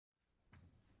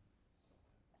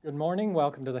Good morning.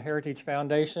 Welcome to the Heritage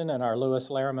Foundation and our Lewis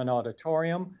Larriman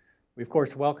Auditorium. We, of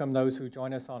course, welcome those who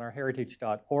join us on our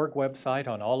heritage.org website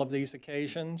on all of these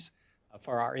occasions.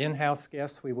 For our in-house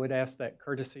guests, we would ask that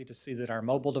courtesy to see that our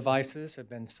mobile devices have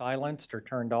been silenced or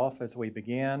turned off as we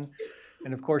begin.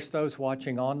 And of course, those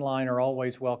watching online are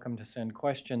always welcome to send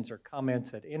questions or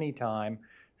comments at any time,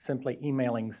 simply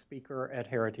emailing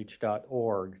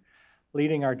speaker@heritage.org.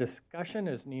 Leading our discussion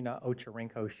is Nina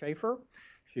Ocharenko-Schaefer.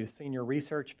 She is Senior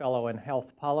Research Fellow in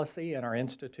Health Policy in our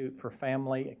Institute for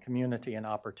Family, Community, and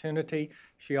Opportunity.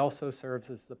 She also serves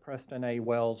as the Preston A.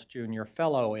 Wells Junior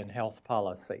Fellow in Health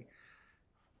Policy.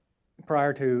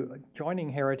 Prior to joining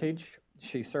Heritage,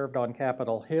 she served on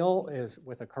Capitol Hill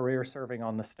with a career serving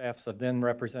on the staffs of then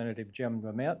Representative Jim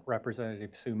DeMint,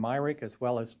 Representative Sue Myrick, as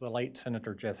well as the late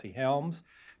Senator Jesse Helms.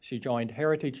 She joined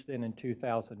Heritage then in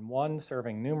 2001,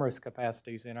 serving numerous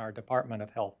capacities in our Department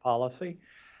of Health Policy.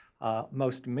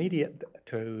 Most immediate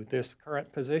to this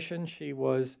current position, she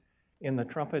was in the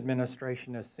Trump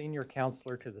administration as Senior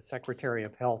Counselor to the Secretary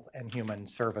of Health and Human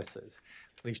Services.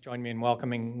 Please join me in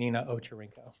welcoming Nina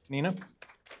Ocharenko. Nina?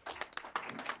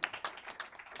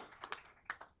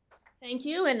 Thank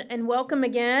you, and welcome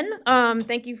again.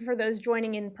 Thank you for those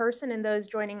joining in person and those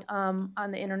joining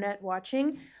on the internet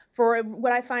watching for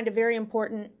what I find a very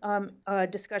important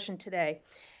discussion today.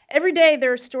 Every day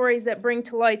there are stories that bring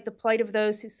to light the plight of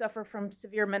those who suffer from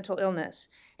severe mental illness.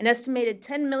 An estimated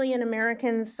 10 million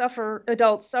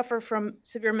adults suffer from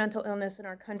severe mental illness in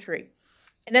our country.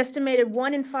 An estimated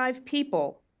 1 in 5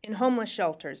 people in homeless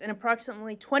shelters and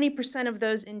approximately 20% of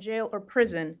those in jail or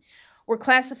prison were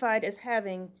classified as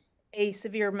having a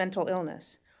severe mental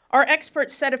illness. Our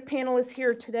expert set of panelists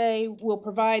here today will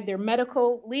provide their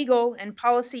medical, legal, and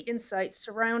policy insights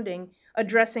surrounding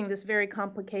addressing this very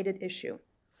complicated issue.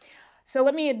 So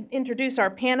let me introduce our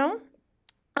panel.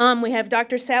 We have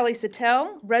Dr. Sally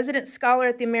Satel, resident scholar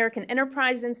at the American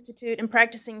Enterprise Institute and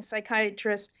practicing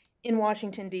psychiatrist in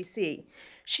Washington, D.C.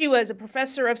 She was a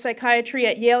professor of psychiatry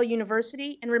at Yale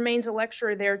University and remains a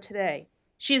lecturer there today.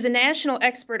 She is a national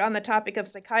expert on the topic of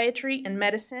psychiatry and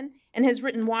medicine and has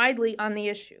written widely on the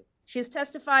issue. She has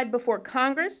testified before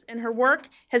Congress, and her work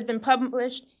has been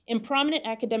published in prominent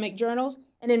academic journals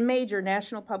and in major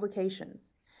national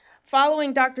publications.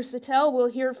 Following Dr. Satel, we'll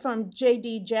hear from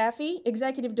J.D. Jaffe,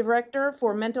 Executive Director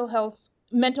for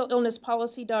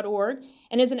mentalillnesspolicy.org,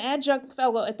 and is an adjunct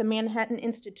fellow at the Manhattan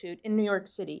Institute in New York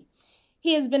City.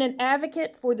 He has been an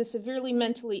advocate for the severely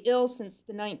mentally ill since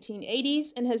the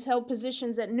 1980s and has held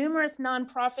positions at numerous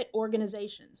nonprofit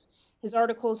organizations. His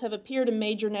articles have appeared in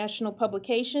major national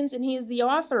publications, and he is the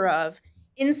author of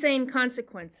Insane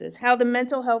Consequences: How the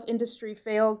Mental Health Industry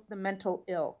Fails the Mental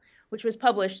Ill, which was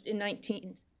published in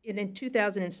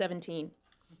 2017.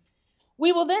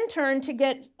 We will then turn to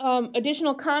get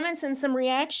additional comments and some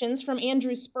reactions from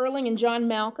Andrew Sperling and John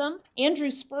Malcolm.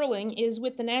 Andrew Sperling is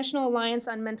with the National Alliance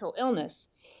on Mental Illness.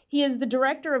 He is the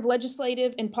Director of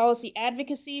Legislative and Policy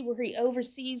Advocacy, where he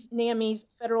oversees NAMI's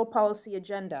federal policy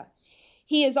agenda.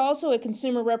 He is also a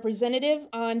consumer representative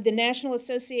on the National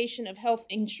Association of Health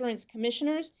Insurance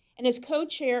Commissioners and is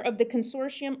co-chair of the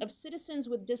Consortium of Citizens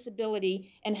with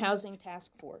Disability and Housing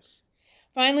Task Force.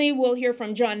 Finally, we'll hear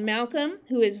from John Malcolm,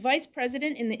 who is Vice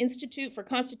President in the Institute for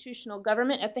Constitutional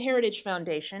Government at the Heritage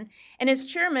Foundation and is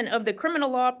Chairman of the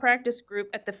Criminal Law Practice Group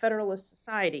at the Federalist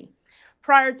Society.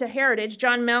 Prior to Heritage,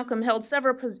 John Malcolm held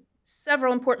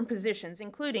several important positions,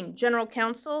 including General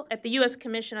Counsel at the U.S.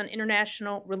 Commission on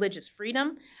International Religious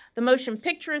Freedom, the Motion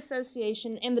Picture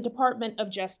Association, and the Department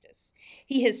of Justice.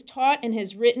 He has taught and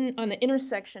has written on the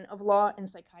intersection of law and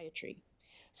psychiatry.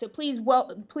 So please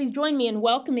join me in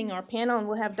welcoming our panel, and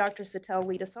we'll have Dr. Satel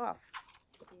lead us off.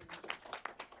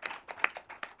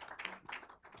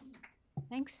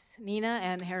 Thanks, Nina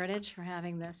and Heritage, for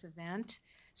having this event.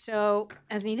 So,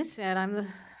 as Nina said, I'm the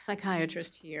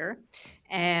psychiatrist here,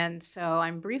 and so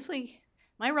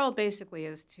my role basically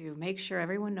is to make sure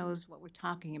everyone knows what we're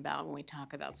talking about when we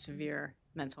talk about severe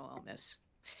mental illness.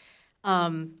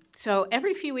 So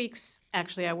every few weeks,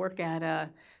 actually, I work at a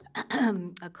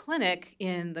clinic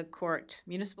in the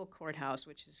municipal courthouse,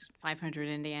 which is 500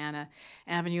 Indiana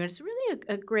Avenue. And it's really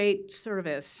a great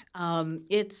service.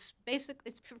 It's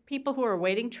for people who are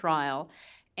awaiting trial,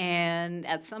 and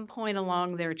at some point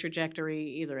along their trajectory,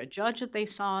 either a judge that they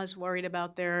saw is worried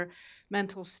about their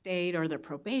mental state, or their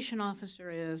probation officer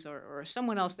is, or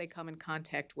someone else they come in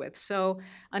contact with. So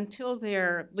until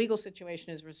their legal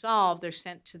situation is resolved, they're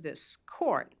sent to this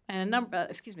court, and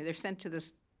they're sent to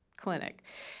this clinic.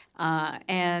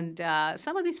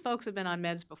 Some of these folks have been on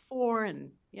meds before,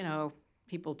 and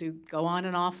people do go on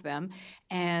and off them.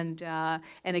 And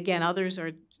again, others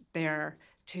are there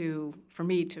for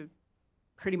me to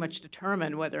pretty much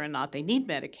determine whether or not they need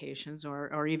medications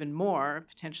or even more,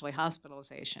 potentially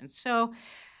hospitalization. So,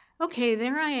 okay,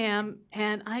 there I am,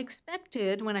 and I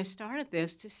expected when I started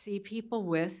this to see people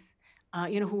with,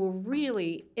 who were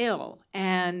really ill,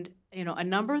 and a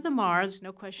number of them are. There's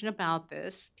no question about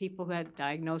this. People who had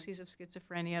diagnoses of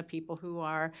schizophrenia, people who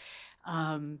are,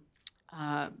 um,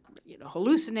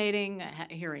 hallucinating,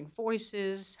 hearing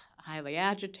voices, highly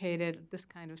agitated, this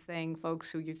kind of thing. Folks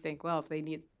who you think, well, if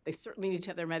they certainly need to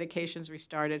have their medications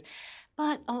restarted.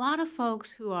 But a lot of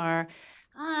folks who are,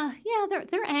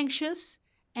 they're anxious,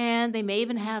 and they may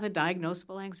even have a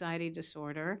diagnosable anxiety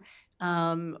disorder,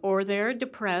 or they're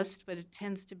depressed, but it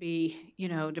tends to be,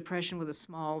 depression with a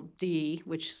small d,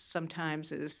 which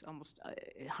sometimes is almost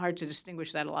hard to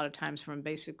distinguish that a lot of times from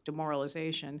basic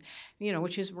demoralization,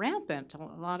 which is rampant.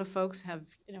 A lot of folks have,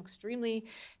 extremely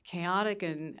chaotic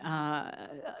and,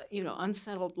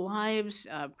 unsettled lives,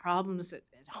 problems at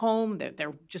home.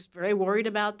 They're just very worried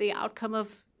about the outcome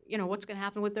of, what's going to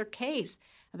happen with their case.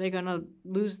 Are they going to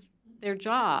lose their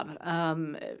job?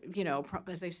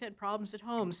 As I said, problems at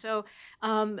home. So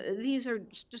these are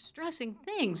distressing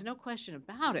things, no question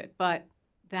about it, but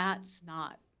that's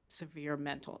not severe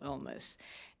mental illness.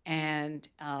 And,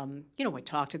 we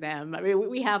talk to them. I mean,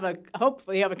 we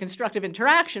hopefully have a constructive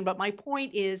interaction, but my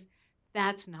point is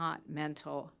that's not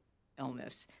mental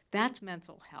illness. That's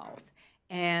mental health.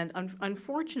 And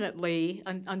unfortunately,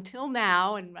 until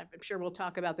now, and I'm sure we'll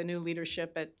talk about the new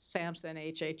leadership at SAMHSA and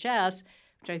HHS,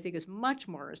 which I think is much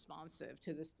more responsive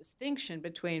to this distinction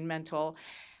between mental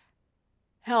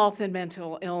health and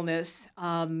mental illness.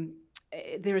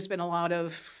 There's been a lot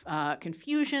of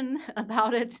confusion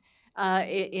about it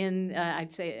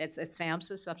I'd say it's at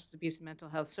SAMHSA, Substance Abuse and Mental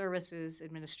Health Services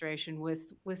Administration,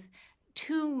 with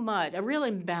too much, a real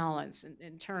imbalance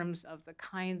in terms of the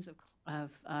kinds of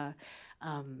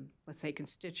let's say,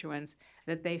 constituents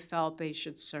that they felt they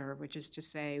should serve, which is to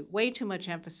say, way too much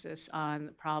emphasis on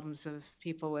the problems of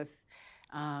people with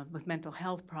mental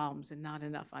health problems and not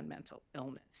enough on mental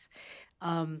illness.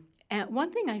 And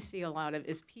one thing I see a lot of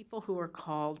is people who are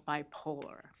called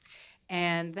bipolar.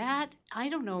 And that, I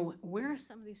don't know where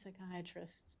some of these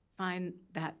psychiatrists find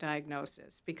that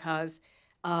diagnosis, because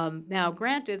now,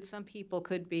 granted, some people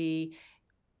could be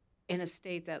in a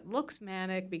state that looks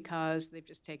manic because they've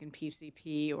just taken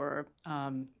PCP or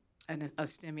a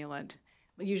stimulant.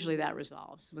 Usually that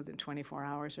resolves within 24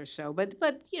 hours or so. But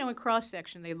in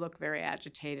cross-section, they look very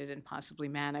agitated and possibly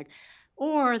manic.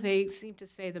 Or they seem to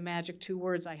say the magic two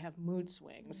words, I have mood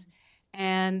swings.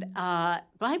 And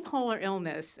bipolar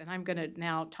illness, and I'm going to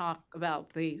now talk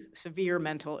about the severe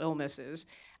mental illnesses.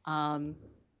 Bipolar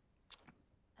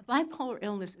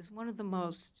illness is one of the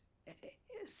most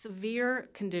severe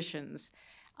conditions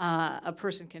a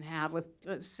person can have, with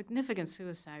a significant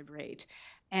suicide rate.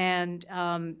 And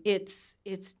it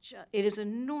is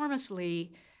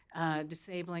enormously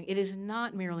disabling. It is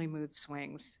not merely mood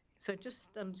swings. So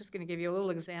I'm just going to give you a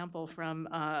little example from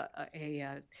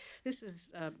this is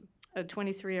a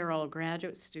 23-year-old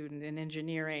graduate student in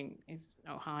engineering in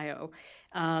Ohio.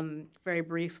 Very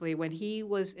briefly, when he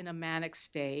was in a manic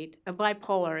state, a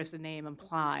bipolar, as the name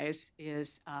implies,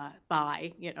 is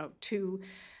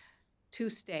two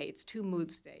states, two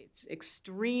mood states: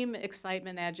 extreme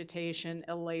excitement, agitation,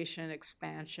 elation,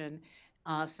 expansion,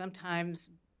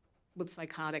 sometimes with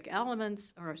psychotic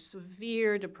elements, or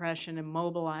severe depression,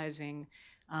 immobilizing,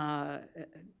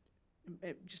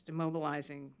 just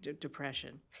immobilizing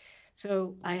depression.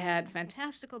 So I had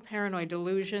fantastical paranoid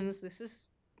delusions. This is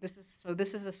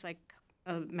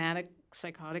a manic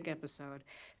psychotic episode,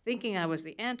 thinking I was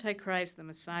the Antichrist, the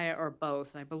Messiah, or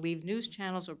both. I believed news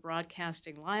channels were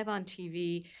broadcasting live on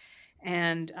TV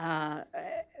and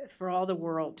for all the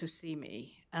world to see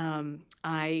me.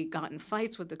 I got in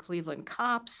fights with the Cleveland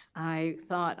cops. I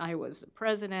thought I was the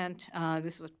president.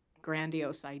 This was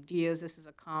grandiose ideas. This is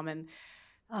a common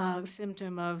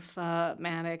symptom of the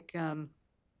manic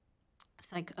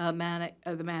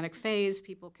phase.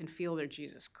 People can feel they're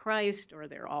Jesus Christ, or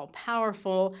they're all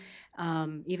powerful,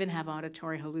 even have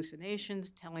auditory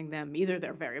hallucinations telling them either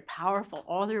they're very powerful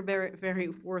or they're very, very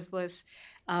worthless.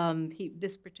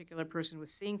 This particular person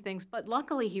was seeing things, but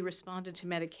luckily he responded to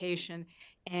medication,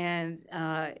 and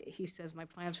he says, my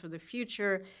plans for the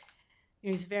future.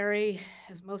 He's very,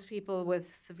 as most people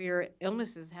with severe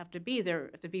illnesses have to be,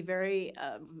 very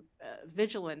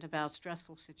vigilant about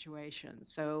stressful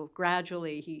situations. So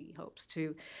gradually he hopes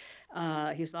to,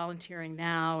 he's volunteering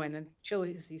now, and until,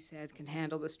 as he said, can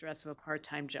handle the stress of a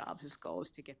part-time job. His goal is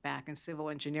to get back in civil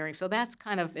engineering. So that's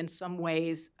kind of, in some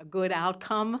ways, a good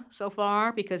outcome so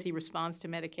far, because he responds to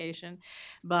medication.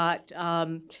 But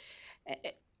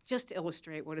just to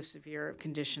illustrate what a severe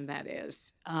condition that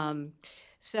is.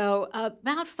 So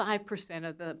about 5%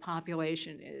 of the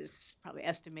population is probably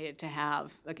estimated to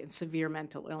have, again, severe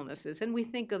mental illnesses. And we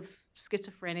think of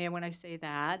schizophrenia when I say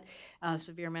that.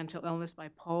 Severe mental illness,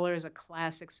 bipolar is a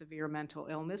classic severe mental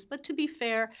illness. But to be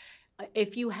fair,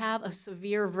 if you have a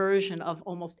severe version of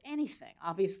almost anything,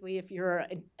 obviously if you're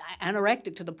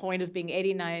anorectic to the point of being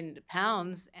 89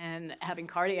 pounds and having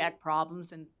cardiac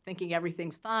problems and thinking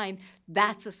everything's fine,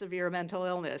 that's a severe mental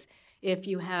illness. If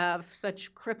you have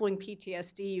such crippling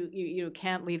PTSD, you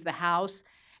can't leave the house,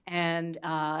 and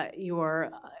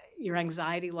your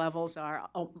anxiety levels are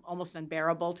almost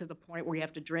unbearable to the point where you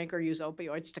have to drink or use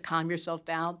opioids to calm yourself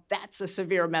down, that's a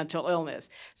severe mental illness.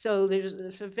 So there's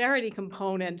a severity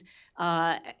component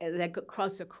that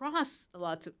cuts across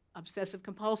lots of obsessive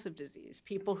compulsive disease,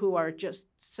 people who are just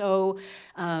so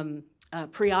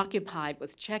preoccupied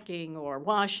with checking or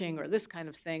washing or this kind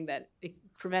of thing that it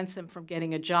prevents them from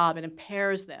getting a job and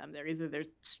impairs them. Either their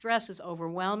stress is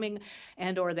overwhelming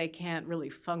and or they can't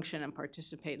really function and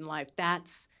participate in life.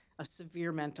 That's a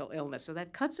severe mental illness. So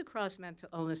that cuts across mental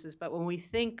illnesses, but when we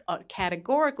think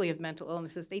categorically of mental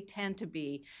illnesses, they tend to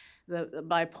be the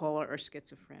bipolar or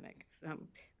schizophrenic. So I'm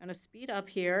going to speed up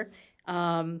here.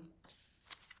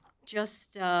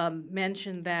 Just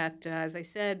mention that, as I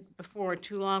said before,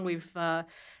 too long we've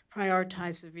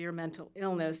prioritized severe mental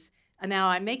illness. And now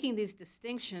I'm making these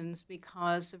distinctions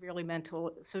because severely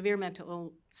mentally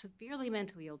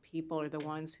ill people are the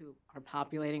ones who are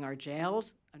populating our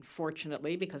jails,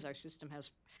 unfortunately, because our system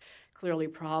has clearly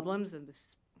problems, and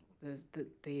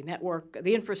the network,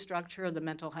 the infrastructure of the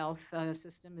mental health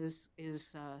system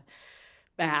is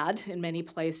bad in many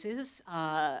places.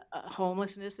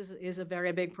 Homelessness is a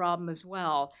very big problem as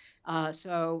well.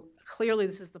 So clearly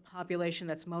this is the population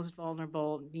that's most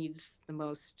vulnerable, needs the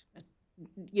most,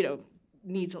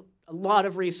 needs a lot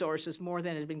of resources, more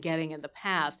than it had been getting in the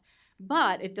past.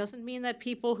 But it doesn't mean that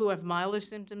people who have milder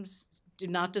symptoms do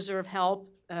not deserve help.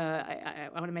 I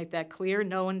want to make that clear.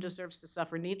 No one deserves to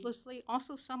suffer needlessly.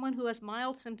 Also, someone who has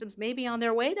mild symptoms may be on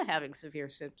their way to having severe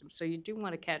symptoms, so you do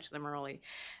want to catch them early.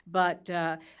 But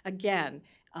again,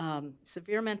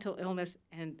 severe mental illness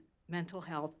and mental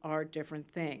health are different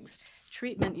things.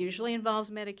 Treatment usually involves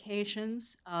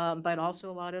medications, but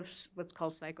also a lot of what's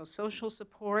called psychosocial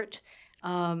support,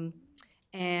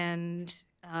 and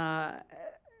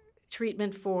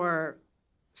treatment for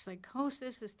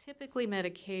psychosis is typically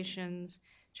medications.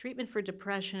 Treatment for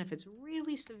depression, if it's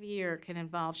really severe, can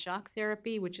involve shock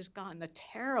therapy, which has gotten a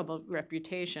terrible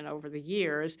reputation over the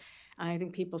years. I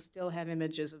think people still have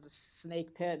images of a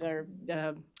snake pit or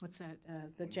what's that,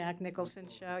 the Jack Nicholson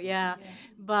show? Yeah.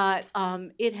 But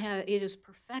it is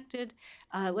perfected.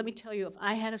 Let me tell you, if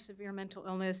I had a severe mental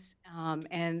illness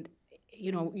and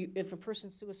if a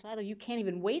person's suicidal, you can't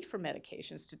even wait for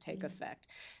medications to take effect.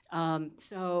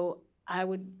 So I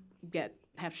would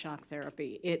have shock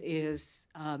therapy. It is,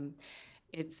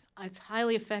 it's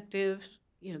highly effective.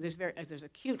 There's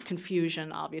acute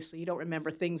confusion, obviously. You don't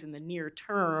remember things in the near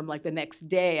term, like the next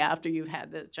day after you've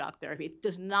had the shock therapy. It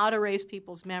does not erase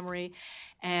people's memory,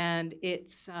 and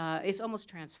it's almost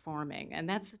transforming. And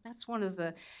that's one of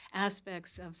the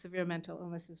aspects of severe mental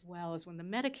illness as well, is when the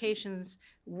medications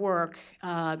work,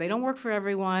 they don't work for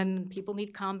everyone. People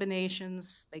need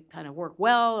combinations. They kind of work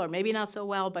well, or maybe not so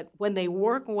well, but when they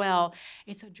work well,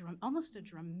 it's almost a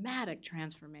dramatic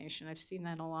transformation. I've seen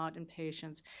that a lot in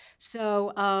patients. So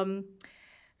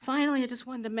finally, I just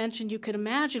wanted to mention, you could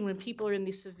imagine when people are in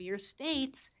these severe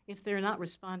states, if they're not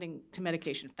responding to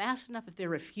medication fast enough, if they're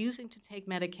refusing to take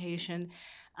medication,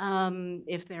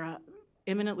 if they're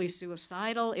imminently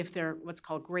suicidal, if they're what's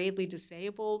called gravely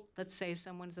disabled. Let's say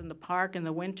someone's in the park in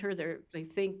the winter, they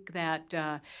think that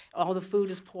all the food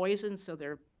is poisoned, so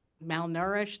they're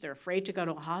malnourished, they're afraid to go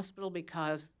to a hospital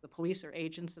because the police are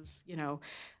agents of,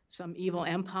 some evil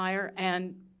empire,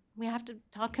 and we have to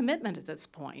talk commitment at this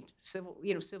point,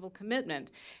 civil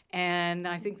commitment. And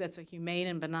I think that's a humane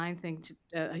and benign thing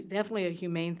definitely a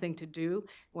humane thing to do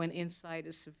when insight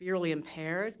is severely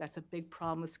impaired. That's a big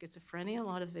problem with schizophrenia. A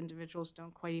lot of individuals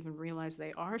don't quite even realize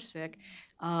they are sick.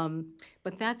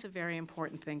 But that's a very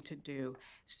important thing to do.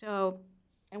 So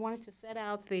I wanted to set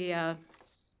out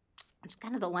it's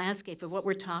kind of the landscape of what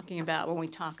we're talking about when we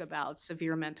talk about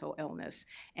severe mental illness.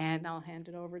 And I'll hand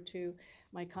it over to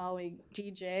my colleague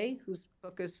TJ, whose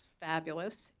book is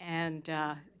fabulous, and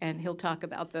he'll talk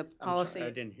about the policy. I'm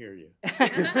sorry, I didn't hear you.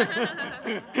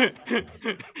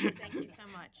 Thank you so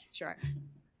much. Sure.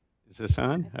 Is this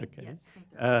on? Okay. Yes, I think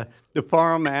that's The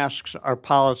forum asks, are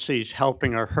policies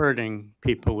helping or hurting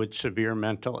people with severe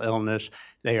mental illness?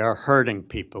 They are hurting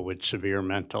people with severe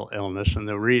mental illness, and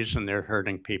the reason they're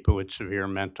hurting people with severe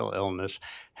mental illness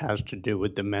has to do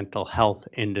with the mental health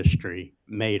industry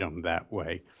made them that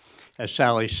way. As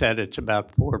Sally said, it's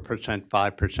about 4%,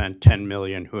 5%, 10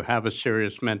 million who have a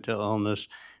serious mental illness,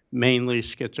 mainly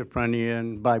schizophrenia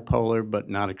and bipolar, but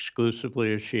not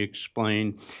exclusively, as she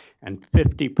explained. And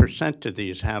 50% of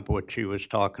these have what she was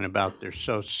talking about. They're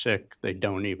so sick, they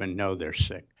don't even know they're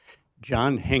sick.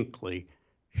 John Hinckley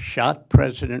shot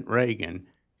President Reagan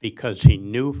because he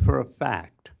knew for a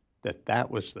fact that that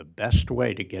was the best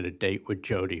way to get a date with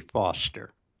Jodie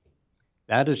Foster.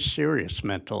 That is serious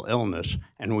mental illness,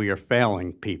 and we are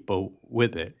failing people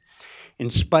with it. In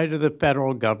spite of the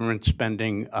federal government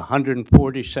spending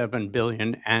 $147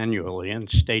 billion annually and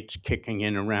states kicking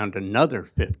in around another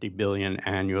 $50 billion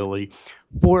annually,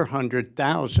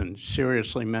 400,000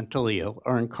 seriously mentally ill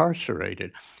are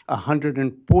incarcerated.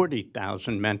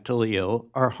 140,000 mentally ill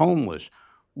are homeless.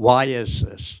 Why is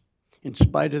this? In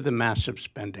spite of the massive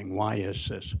spending, why is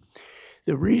this?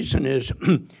 The reason is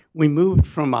we moved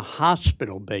from a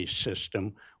hospital-based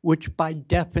system, which by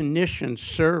definition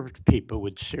served people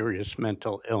with serious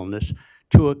mental illness,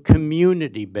 to a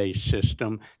community-based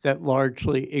system that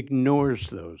largely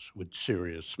ignores those with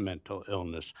serious mental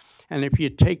illness. And if you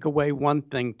take away one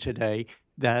thing today,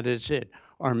 that is it.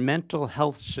 Our mental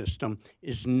health system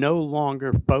is no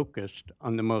longer focused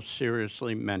on the most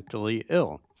seriously mentally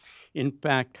ill. In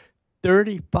fact,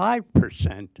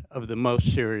 35% of the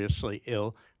most seriously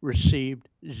ill received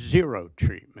zero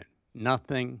treatment,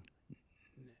 nothing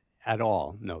at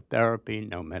all, no therapy,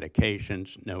 no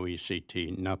medications, no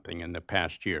ECT, nothing in the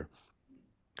past year.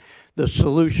 The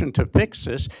solution to fix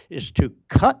this is to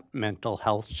cut mental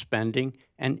health spending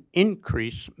and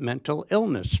increase mental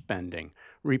illness spending,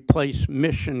 replace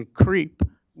mission creep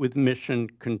with mission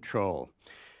control.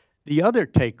 The other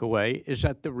takeaway is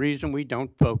that the reason we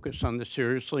don't focus on the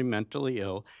seriously mentally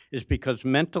ill is because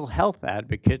mental health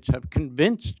advocates have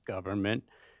convinced government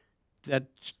that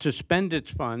to spend its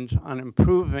funds on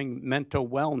improving mental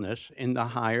wellness in the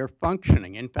higher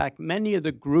functioning. In fact, many of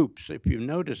the groups, if you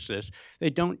notice this,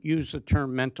 they don't use the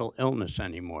term mental illness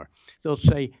anymore. They'll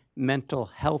say mental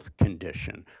health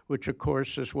condition, which of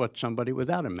course is what somebody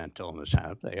without a mental illness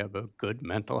have. They have a good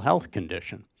mental health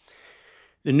condition.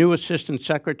 The new Assistant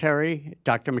Secretary,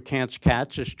 Dr.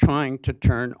 McCants-Katz, is trying to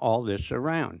turn all this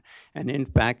around. And in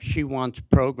fact, she wants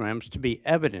programs to be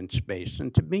evidence-based.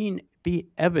 And to be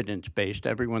evidence-based,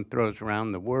 everyone throws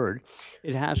around the word,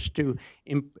 it has to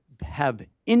have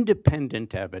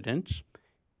independent evidence.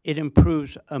 It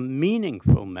improves a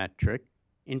meaningful metric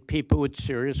in people with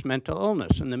serious mental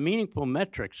illness. And the meaningful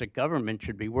metrics that government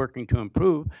should be working to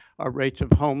improve are rates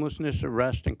of homelessness,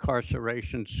 arrest,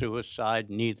 incarceration, suicide,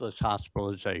 needless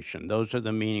hospitalization. Those are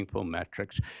the meaningful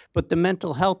metrics. But the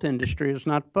mental health industry is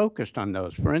not focused on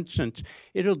those. For instance,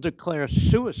 it'll declare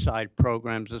suicide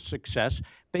programs a success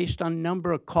based on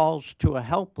number of calls to a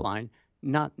helpline,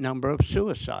 not number of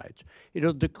suicides.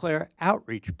 It'll declare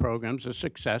outreach programs a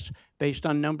success based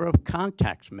on number of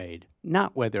contacts made,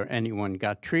 not whether anyone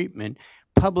got treatment.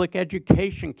 Public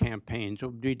education campaigns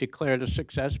will be declared a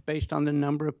success based on the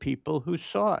number of people who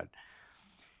saw it.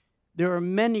 There are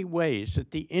many ways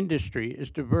that the industry is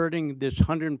diverting this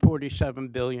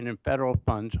 $147 billion in federal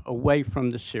funds away from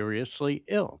the seriously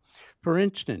ill. For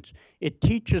instance, it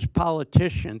teaches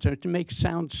politicians, and to make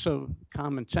sound so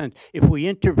common sense, if we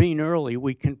intervene early,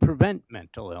 we can prevent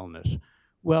mental illness.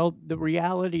 Well, the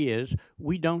reality is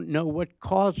we don't know what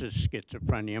causes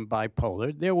schizophrenia and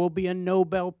bipolar. There will be a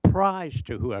Nobel Prize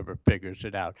to whoever figures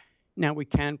it out. Now, we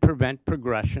can prevent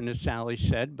progression, as Sally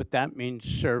said, but that means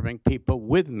serving people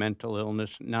with mental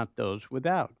illness, not those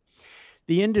without.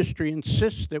 The industry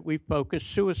insists that we focus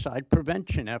suicide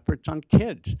prevention efforts on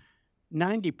kids.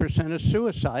 90% of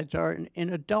suicides are in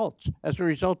adults. As a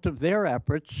result of their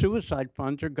efforts, suicide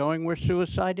funds are going where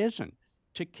suicide isn't,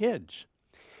 to kids.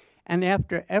 And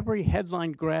after every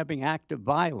headline-grabbing act of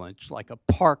violence, like a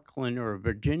Parkland or a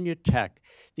Virginia Tech,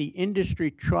 the industry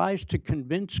tries to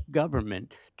convince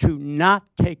government to not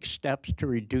take steps to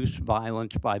reduce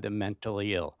violence by the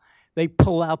mentally ill. They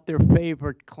pull out their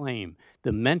favorite claim: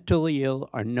 the mentally ill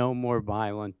are no more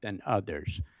violent than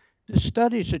others. The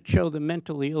studies that show the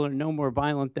mentally ill are no more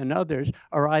violent than others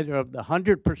are either of the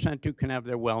 100% who can have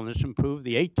their wellness improved,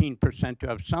 the 18% who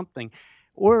have something,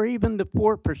 or even the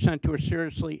 4% who are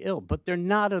seriously ill, but they're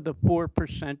not of the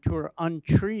 4% who are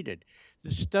untreated.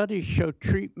 The studies show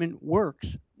treatment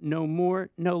works no more,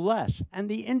 no less. And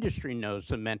the industry knows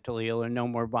the mentally ill are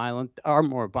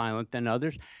more violent than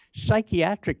others.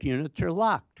 Psychiatric units are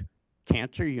locked.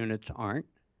 Cancer units aren't.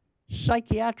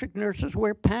 Psychiatric nurses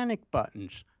wear panic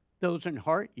buttons. Those in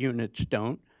heart units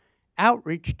don't.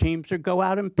 Outreach teams go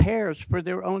out in pairs for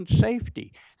their own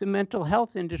safety. The mental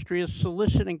health industry is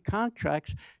soliciting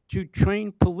contracts to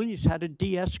train police how to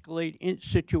de-escalate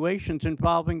situations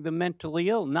involving the mentally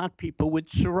ill, not people with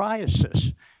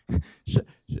psoriasis.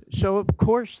 So of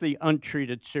course the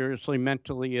untreated seriously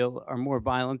mentally ill are more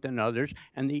violent than others,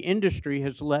 and the industry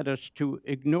has led us to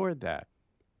ignore that.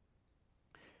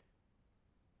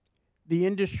 The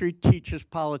industry teaches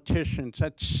politicians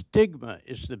that stigma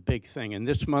is the big thing, and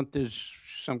this month is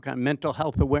some kind of mental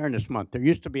health awareness month. There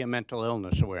used to be a mental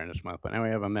illness awareness month, but now we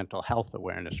have a mental health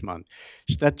awareness month.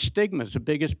 That stigma is the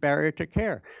biggest barrier to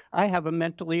care. I have a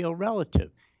mentally ill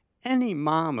relative. Any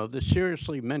mom of the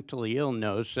seriously mentally ill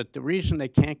knows that the reason they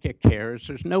can't get care is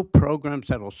there's no programs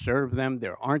that'll serve them,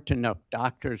 there aren't enough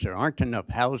doctors, there aren't enough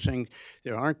housing,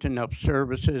 there aren't enough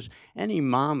services. Any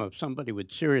mom of somebody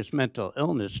with serious mental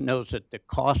illness knows that the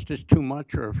cost is too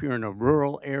much, or if you're in a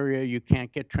rural area, you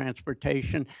can't get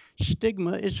transportation.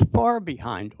 Stigma is far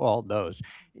behind all those.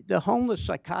 The homeless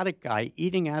psychotic guy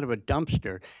eating out of a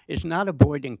dumpster is not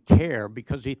avoiding care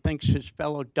because he thinks his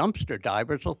fellow dumpster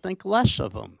divers will think less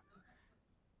of him.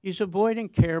 He's avoiding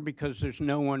care because there's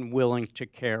no one willing to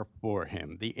care for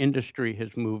him. The industry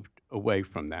has moved away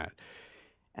from that.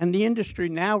 And the industry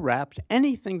now wraps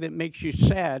anything that makes you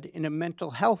sad in a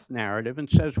mental health narrative and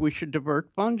says we should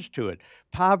divert funds to it.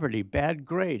 Poverty, bad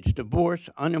grades, divorce,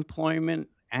 unemployment,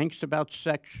 angst about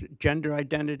sex, gender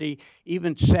identity,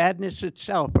 even sadness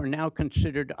itself are now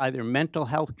considered either mental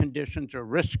health conditions or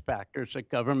risk factors that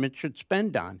government should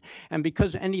spend on. And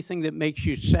because anything that makes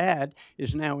you sad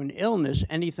is now an illness,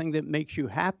 anything that makes you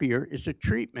happier is a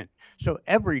treatment. So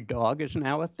every dog is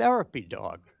now a therapy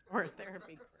dog. Or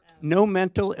therapy. No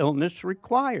mental illness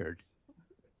required.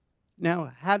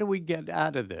 Now, how do we get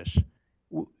out of this?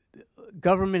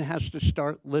 Government has to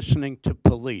start listening to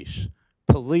police.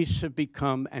 Police have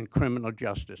become, and criminal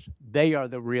justice, they are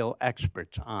the real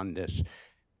experts on this.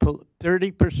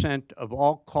 30% of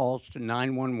all calls to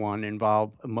 911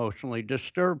 involve emotionally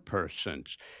disturbed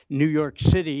persons. New York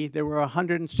City, there were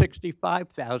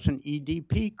 165,000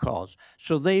 EDP calls,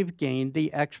 so they've gained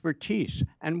the expertise.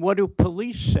 And what do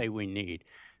police say we need?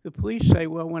 The police say,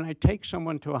 well, when I take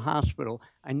someone to a hospital,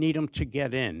 I need them to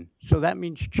get in. So that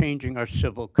means changing our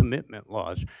civil commitment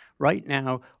laws. Right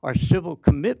now, our civil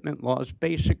commitment laws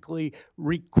basically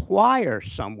require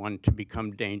someone to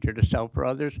become danger to self or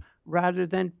others rather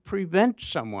than prevent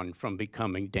someone from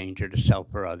becoming danger to self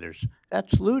or others.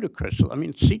 That's ludicrous. I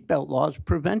mean, seatbelt laws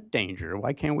prevent danger.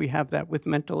 Why can't we have that with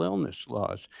mental illness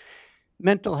laws?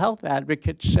 Mental health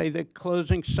advocates say that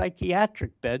closing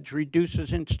psychiatric beds reduces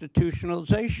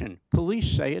institutionalization. Police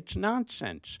say it's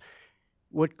nonsense.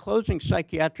 What closing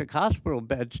psychiatric hospital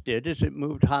beds did is it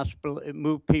moved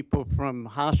people from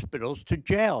hospitals to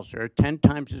jails. There are 10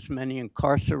 times as many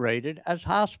incarcerated as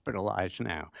hospitalized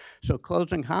now. So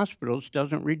closing hospitals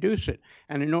doesn't reduce it.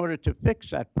 And in order to fix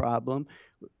that problem,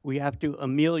 we have to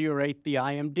ameliorate the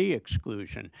IMD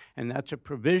exclusion. And that's a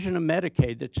provision of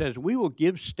Medicaid that says we will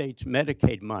give states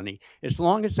Medicaid money as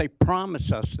long as they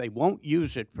promise us they won't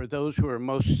use it for those who are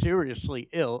most seriously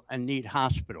ill and need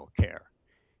hospital care.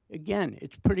 Again,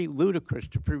 it's pretty ludicrous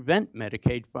to prevent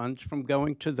Medicaid funds from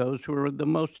going to those who are the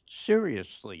most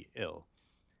seriously ill.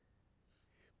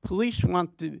 Police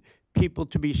want the people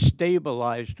to be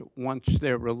stabilized once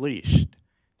they're released.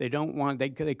 They don't want, they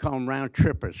call them round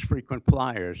trippers, frequent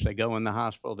flyers. They go in the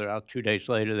hospital, they're out 2 days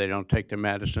later, they don't take their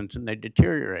medicines, and they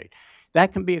deteriorate.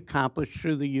 That can be accomplished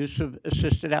through the use of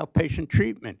assisted outpatient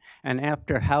treatment. And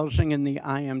after housing and the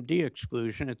IMD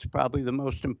exclusion, it's probably the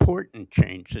most important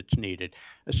change that's needed.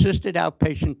 Assisted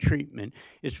outpatient treatment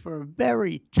is for a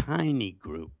very tiny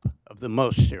group of the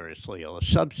most seriously ill, a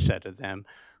subset of them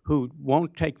who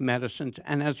won't take medicines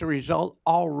and as a result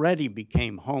already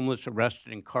became homeless,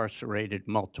 arrested, incarcerated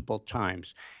multiple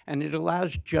times. And it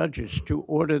allows judges to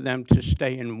order them to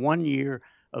stay in 1 year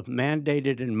of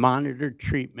mandated and monitored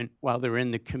treatment while they're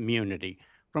in the community.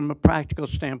 From a practical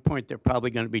standpoint, they're probably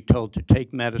going to be told to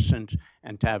take medicines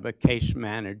and to have a case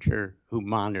manager who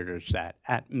monitors that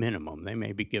at minimum. They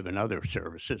may be given other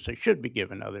services. They should be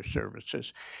given other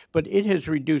services. But it has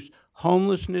reduced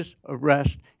homelessness,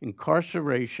 arrest,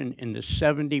 incarceration in the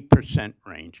 70%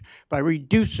 range. By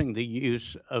reducing the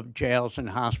use of jails and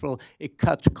hospitals, it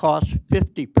cuts costs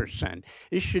 50%.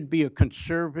 This should be a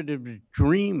conservative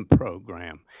dream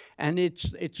program. And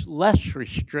it's less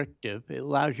restrictive. It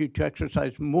allows you to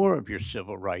exercise more of your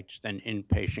civil rights than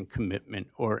inpatient commitment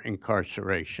or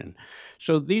incarceration.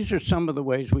 So these are some of the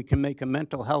ways we can make a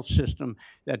mental health system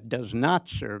that does not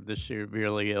serve the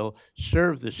severely ill,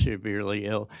 serve the severely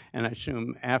ill. And I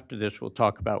assume after this we'll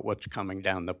talk about what's coming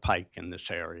down the pike in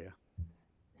this area.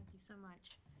 Thank you so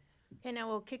much. Okay, now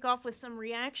we'll kick off with some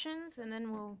reactions, and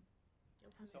then we'll go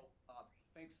from there.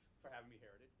 Thanks for having me,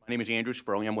 Heritage. My name is Andrew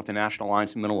Sperling. I'm with the National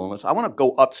Alliance of Mental Illness. I want to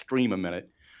go upstream a minute.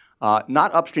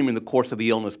 Not upstream in the course of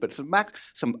the illness, but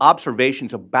some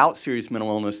observations about serious mental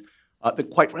illness that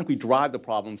quite frankly drive the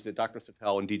problems that Dr.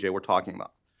 Sattel and DJ were talking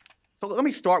about. So let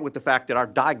me start with the fact that our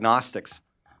diagnostics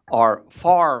are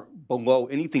far below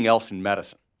anything else in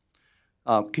medicine.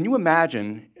 Can you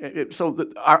imagine,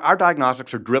 our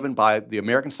diagnostics are driven by the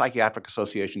American Psychiatric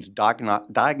Association's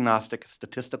Diagnostic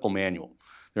Statistical Manual.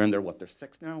 They're in their, what, they're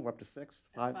 6 now? We're up to 6?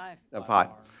 5? 5.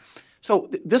 So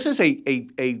this is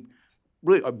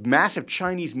really a massive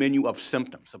Chinese menu of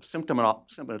symptoms, of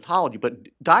symptomatology, but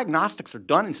diagnostics are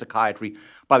done in psychiatry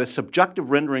by the subjective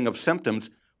rendering of symptoms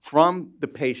from the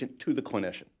patient to the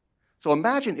clinician. So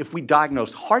imagine if we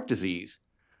diagnosed heart disease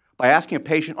by asking a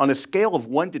patient on a scale of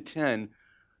 1 to 10,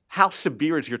 how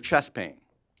severe is your chest pain?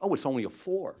 Oh, it's only a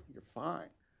 4, you're fine.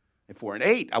 If we're an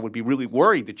 8, I would be really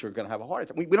worried that you're going to have a heart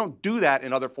attack. We don't do that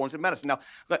in other forms of medicine. Now,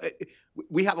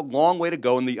 we have a long way to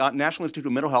go, and the National Institute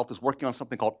of Mental Health is working on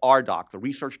something called RDoC, the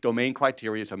Research Domain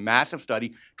Criteria. It's a massive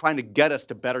study trying to get us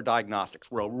to better diagnostics.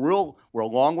 We're a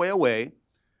long way away,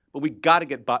 but we've got to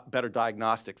get better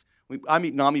diagnostics. I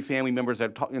meet NAMI family members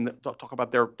that talk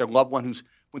about their loved one who's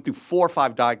went through 4 or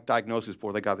 5 diagnoses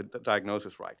before they got the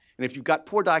diagnosis right. And if you've got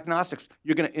poor diagnostics,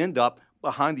 you're going to end up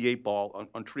behind the 8 ball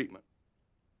on treatment.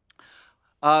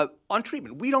 On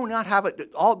treatment, we do not have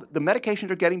it. All the medications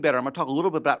are getting better. I'm going to talk a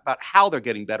little bit about how they're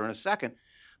getting better in a second.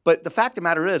 But the fact of the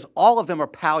matter is, all of them are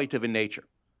palliative in nature.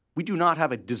 We do not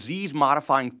have a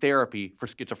disease-modifying therapy for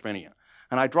schizophrenia.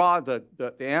 And I draw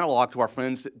the analog to our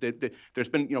friends. There's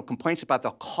been complaints about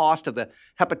the cost of the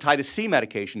hepatitis C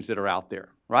medications that are out there,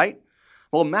 right?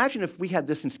 Well, imagine if we had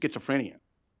this in schizophrenia,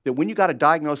 that when you got a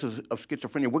diagnosis of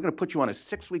schizophrenia, we're going to put you on a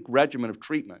 6-week regimen of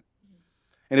treatment.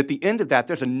 And at the end of that,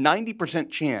 there's a 90%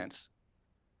 chance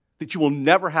that you will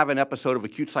never have an episode of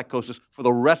acute psychosis for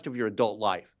the rest of your adult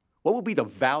life. What would be the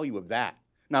value of that?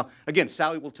 Now, again,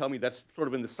 Sally will tell me that's sort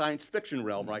of in the science fiction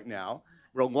realm right now.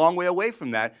 We're a long way away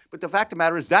from that. But the fact of the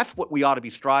matter is that's what we ought to be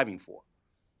striving for,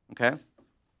 okay?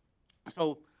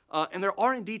 So, and there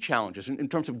are R&D challenges in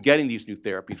terms of getting these new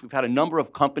therapies. We've had a number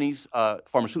of companies,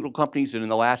 pharmaceutical companies, that in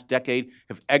the last decade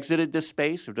have exited this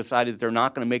space, have decided that they're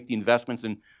not going to make the investments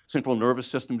in central nervous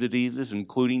system diseases,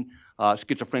 including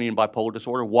schizophrenia and bipolar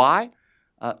disorder. Why?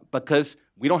 Because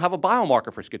we don't have a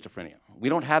biomarker for schizophrenia. We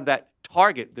don't have that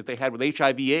target that they had with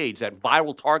HIV/AIDS, that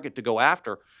viral target to go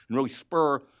after and really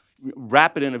spur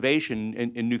rapid innovation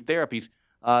in new therapies.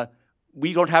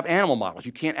 We don't have animal models.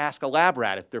 You can't ask a lab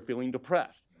rat if they're feeling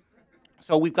depressed.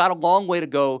 So we've got a long way to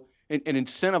go in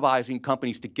incentivizing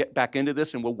companies to get back into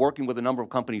this, and we're working with a number of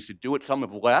companies to do it. Some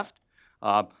have left.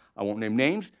 I won't name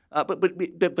names, but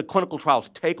the clinical trials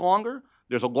take longer.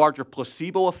 There's a larger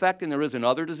placebo effect than there is in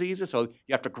other diseases, so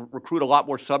you have to recruit a lot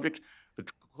more subjects. The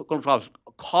clinical trials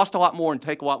cost a lot more and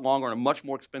take a lot longer and are much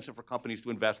more expensive for companies to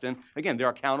invest in. Again, they're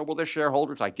accountable, they're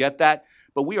shareholders, I get that,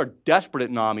 but we are desperate at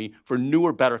NAMI for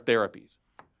newer, better therapies.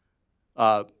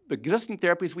 The existing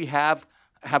therapies we have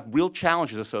real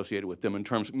challenges associated with them in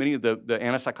terms of many of the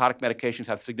antipsychotic medications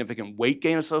have significant weight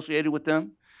gain associated with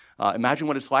them. Imagine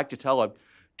what it's like to tell a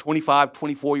 25,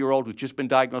 24-year-old who's just been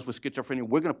diagnosed with schizophrenia,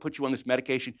 we're going to put you on this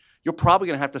medication. You're probably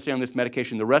going to have to stay on this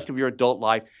medication the rest of your adult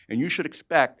life, and you should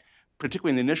expect,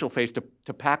 particularly in the initial phase,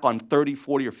 to pack on 30,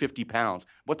 40, or 50 pounds.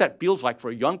 What that feels like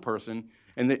for a young person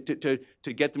and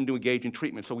to get them to engage in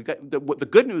treatment. So the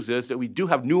good news is that we do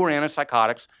have newer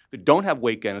antipsychotics that don't have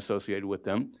weight gain associated with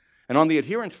them. And on the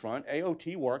adherence front,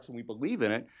 AOT works, and we believe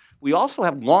in it. We also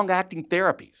have long-acting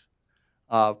therapies,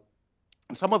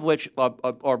 some of which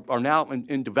are now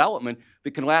in development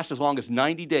that can last as long as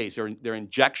 90 days. They're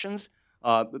injections.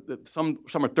 Some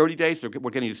are 30 days. We're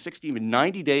getting to 60, even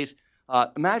 90 days.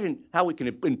 Imagine how we can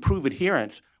improve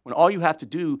adherence when all you have to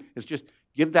do is just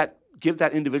give that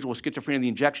individual with schizophrenia the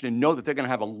injection and know that they're going to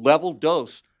have a level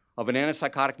dose of an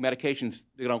antipsychotic medications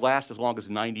that are going to last as long as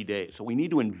 90 days. So we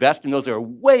need to invest in those that are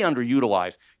way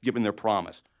underutilized given their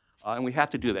promise. And we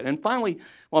have to do that. And finally,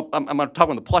 well, I'm going to talk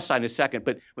on the plus side in a second,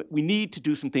 but we need to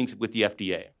do some things with the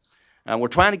FDA. We're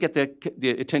trying to get the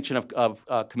attention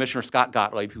of Commissioner Scott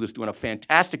Gottlieb, who is doing a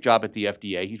fantastic job at the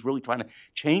FDA. He's really trying to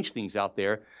change things out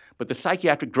there. But the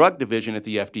Psychiatric Drug Division at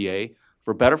the FDA,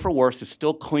 for better or for worse, is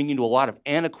still clinging to a lot of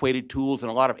antiquated tools and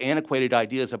a lot of antiquated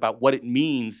ideas about what it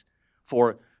means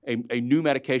for a new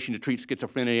medication to treat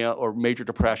schizophrenia or major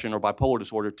depression or bipolar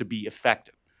disorder to be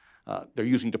effective. They're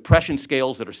using depression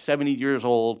scales that are 70 years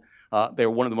old. They're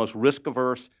one of the most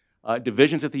risk-averse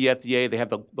divisions at the FDA. They have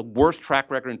the worst track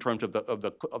record in terms of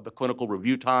the clinical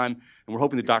review time, and we're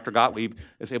hoping that Dr. Gottlieb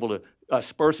is able to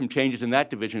spur some changes in that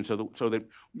division so that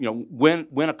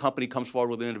when a company comes forward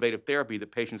with an innovative therapy,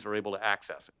 that patients are able to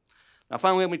access it. Now,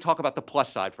 finally, let me talk about the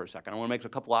plus side for a second. I want to make a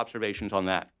couple observations on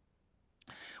that.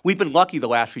 We've been lucky the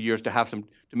last few years to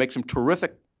make some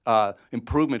terrific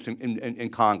improvements in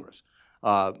Congress.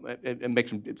 And make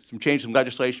some changes in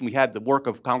legislation. We had the work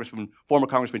of former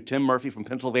Congressman Tim Murphy from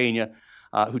Pennsylvania,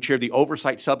 who chaired the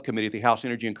Oversight Subcommittee at the House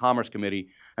Energy and Commerce Committee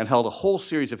and held a whole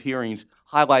series of hearings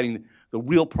highlighting the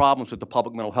real problems with the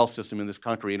public mental health system in this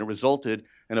country. And it resulted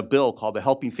in a bill called the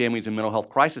Helping Families in Mental Health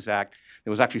Crisis Act that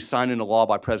was actually signed into law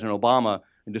by President Obama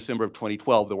in December of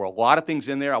 2012. There were a lot of things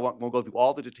in there. I won't go through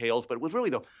all the details, but it was really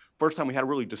the first time we had a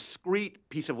really discrete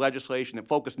piece of legislation that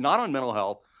focused not on mental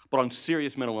health, but on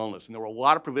serious mental illness. And there were a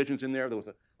lot of provisions in there. There was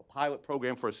a pilot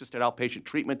program for assisted outpatient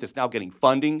treatment that's now getting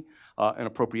funding and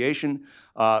appropriation.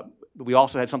 We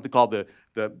also had something called the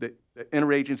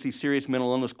Interagency Serious Mental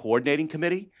Illness Coordinating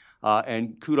Committee.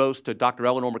 And kudos to Dr.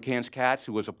 Eleanor McCants-Katz,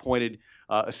 who was appointed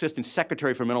Assistant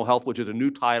Secretary for Mental Health, which is a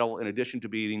new title in addition to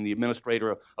being the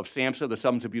administrator of SAMHSA, the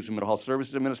Substance Abuse and Mental Health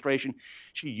Services Administration.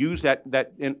 She used that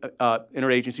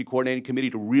Interagency Coordinating Committee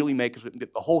to really make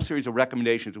a whole series of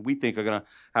recommendations that we think are going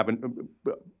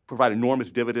to provide enormous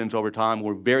dividends over time.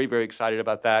 We're very, very excited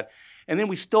about that. And then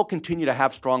we still continue to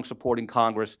have strong support in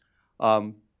Congress.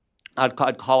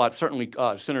 I'd call out certainly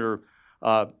Senator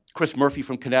Chris Murphy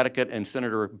from Connecticut and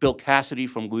Senator Bill Cassidy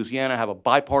from Louisiana have a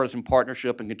bipartisan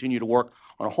partnership and continue to work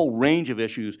on a whole range of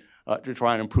issues to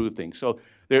try and improve things. So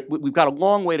we've got a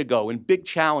long way to go and big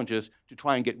challenges to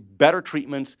try and get better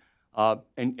treatments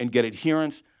and get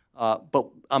adherence. But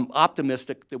I'm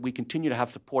optimistic that we continue to have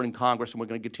support in Congress and we're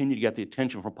going to continue to get the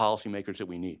attention from policymakers that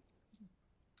we need.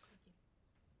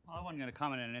 Well, I wasn't going to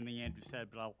comment on anything Andrew said,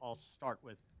 but I'll start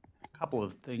with a couple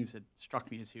of things that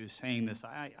struck me as he was saying this.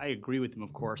 I agree with him,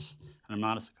 of course, and I'm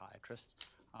not a psychiatrist,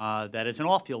 that it's in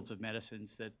all fields of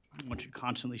medicines that one should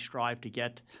constantly strive to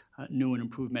get new and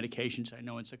improved medications. I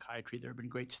know in psychiatry there have been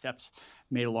great steps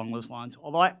made along those lines,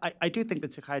 although I do think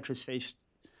that psychiatrists face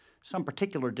some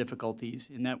particular difficulties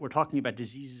in that we're talking about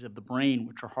diseases of the brain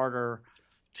which are harder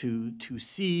to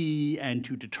see and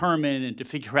to determine and to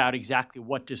figure out exactly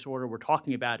what disorder we're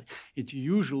talking about. It's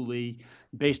usually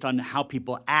based on how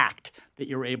people act that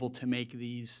you're able to make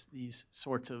these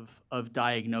sorts of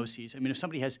diagnoses. I mean, if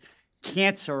somebody has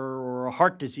cancer or a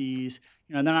heart disease,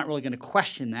 they're not really going to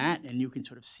question that, and you can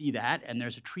sort of see that, and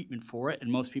there's a treatment for it, and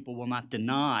most people will not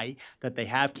deny that they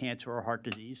have cancer or heart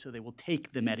disease, so they will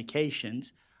take the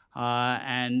medications.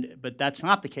 But that's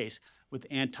not the case with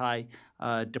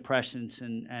antidepressants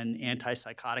and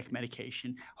antipsychotic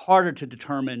medication. Harder to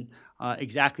determine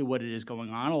exactly what it is going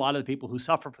on. A lot of the people who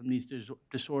suffer from these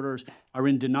disorders are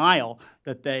in denial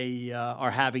that they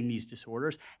are having these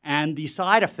disorders. And the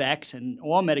side effects, and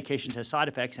all medications have side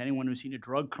effects. Anyone who's seen a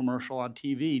drug commercial on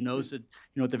TV knows that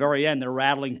at the very end they're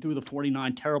rattling through the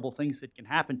 49 terrible things that can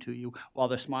happen to you while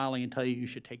they're smiling and tell you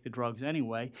should take the drugs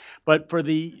anyway. But for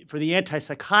the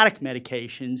antipsychotic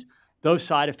medications, those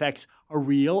side effects are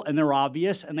real and they're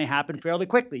obvious and they happen fairly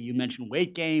quickly. You mentioned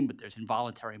weight gain, but there's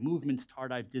involuntary movements,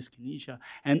 tardive dyskinesia,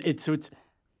 and it's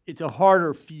a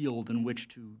harder field in which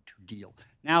to deal.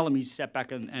 Now let me step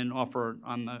back and offer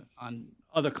on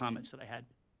other comments that I had.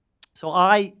 So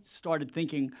I started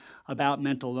thinking about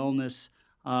mental illness.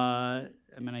 I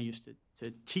used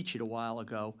to teach it a while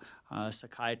ago,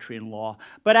 psychiatry and law.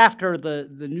 But after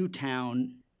the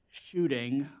Newtown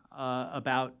shooting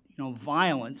about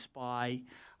violence by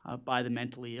the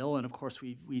mentally ill, and of course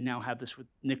we now have this with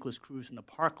Nicholas Cruz in the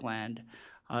Parkland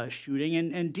shooting,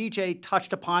 and DJ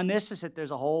touched upon this, is that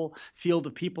there's a whole field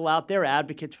of people out there,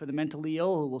 advocates for the mentally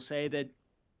ill, who will say that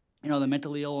the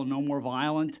mentally ill are no more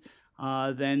violent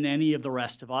than any of the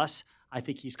rest of us. I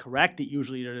think he's correct that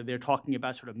usually they're talking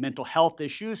about sort of mental health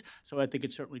issues. So I think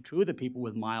it's certainly true that people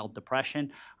with mild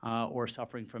depression or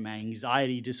suffering from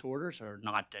anxiety disorders are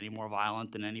not any more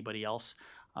violent than anybody else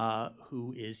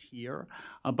who is here.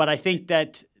 But I think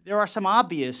that there are some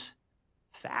obvious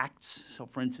facts. So,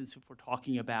 for instance, if we're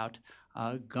talking about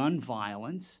gun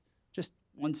violence, just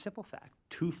one simple fact: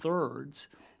 2/3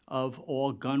 of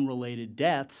all gun-related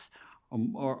deaths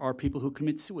are people who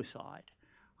commit suicide.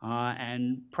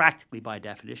 And practically by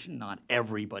definition, not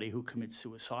everybody who commits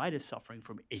suicide is suffering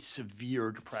from a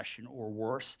severe depression or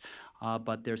worse,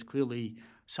 but there's clearly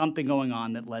something going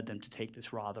on that led them to take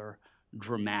this rather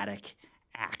dramatic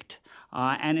act.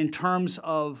 And in terms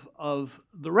of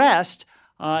the rest,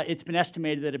 it's been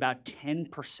estimated that about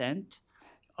 10%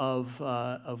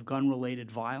 of gun-related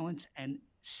violence and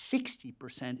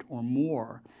 60% or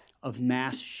more of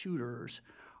mass shooters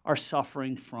are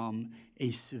suffering from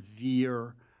a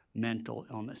severe mental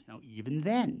illness. Now, even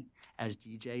then, as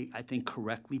DJ, I think,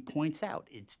 correctly points out,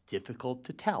 it's difficult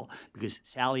to tell because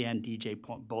Sally and DJ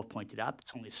both pointed out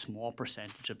it's only a small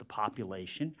percentage of the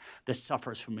population that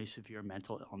suffers from a severe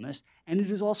mental illness. And it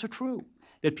is also true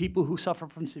that people who suffer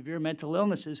from severe mental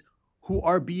illnesses who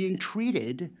are being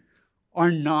treated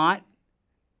are not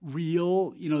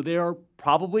real, they're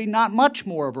probably not much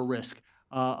more of a risk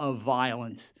of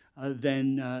violence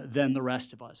than the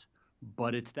rest of us.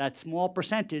 But it's that small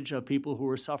percentage of people who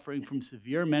are suffering from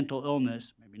severe mental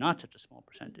illness, maybe not such a small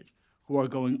percentage, who are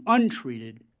going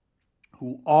untreated,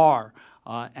 who are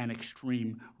an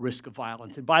extreme risk of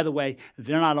violence. And by the way,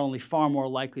 they're not only far more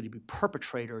likely to be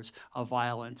perpetrators of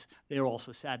violence, they're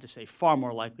also, sad to say, far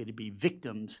more likely to be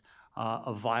victims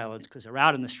of violence because they're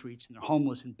out in the streets and they're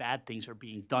homeless and bad things are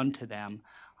being done to them.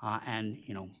 And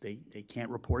they can't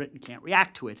report it and can't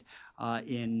react to it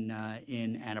in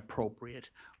an appropriate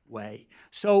way.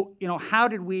 So, how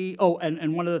did we,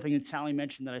 and one other thing that Sally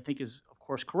mentioned that I think is, of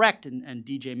course, correct, and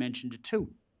DJ mentioned it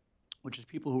too, which is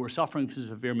people who are suffering from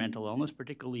severe mental illness,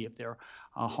 particularly if they're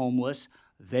homeless,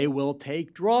 they will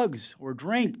take drugs or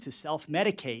drink to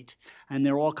self-medicate. And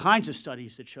there are all kinds of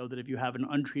studies that show that if you have an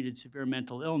untreated severe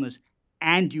mental illness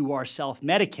and you are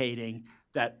self-medicating,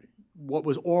 that what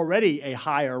was already a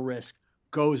higher risk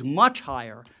goes much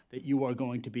higher, that you are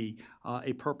going to be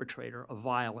a perpetrator of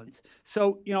violence.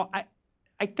 So,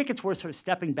 I think it's worth sort of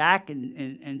stepping back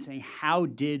and saying, how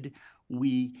did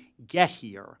we get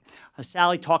here?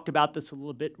 Sally talked about this a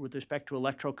little bit with respect to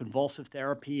electroconvulsive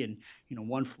therapy and,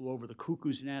 One Flew Over the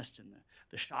Cuckoo's Nest and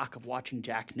the shock of watching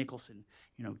Jack Nicholson,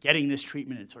 getting this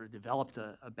treatment and sort of developed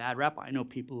a bad rep. I know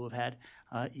people who have had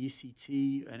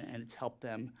ECT and it's helped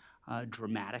them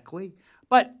dramatically.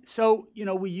 But so,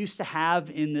 we used to have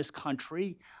in this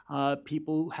country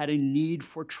people who had a need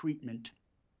for treatment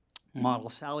model.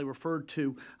 Sally referred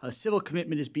to civil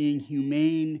commitment as being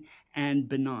humane and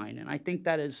benign. And I think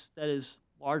that is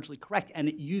largely correct. And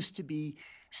it used to be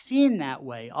seen that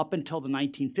way up until the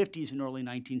 1950s and early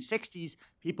 1960s.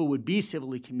 People would be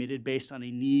civilly committed based on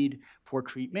a need for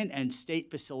treatment, and state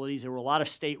facilities, there were a lot of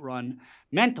state-run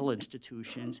mental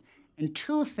institutions. And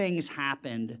two things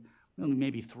happened,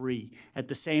 maybe three, at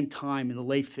the same time in the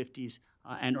late 50s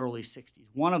and early 60s.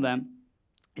 One of them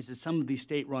is that some of these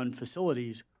state-run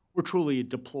facilities were truly a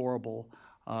deplorable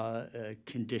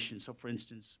condition. So, for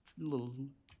instance, a little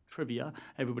trivia,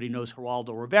 everybody knows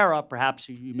Geraldo Rivera. Perhaps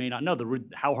you may not know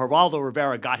how Geraldo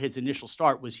Rivera got his initial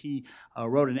start was he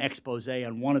wrote an expose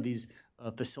on one of these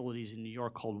facilities in New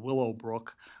York called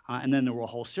Willowbrook. And then there were a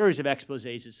whole series of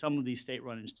exposés that some of these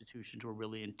state-run institutions were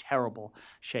really in terrible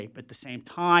shape. At the same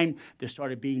time, there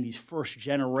started being these first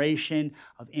generation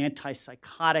of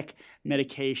antipsychotic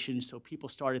medications. So people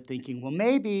started thinking, well,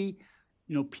 maybe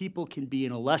people can be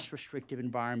in a less restrictive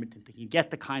environment and they can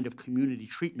get the kind of community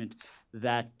treatment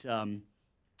that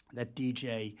that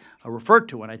DJ referred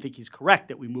to. And I think he's correct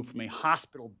that we moved from a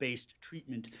hospital-based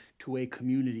treatment to a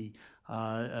community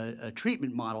a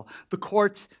treatment model. The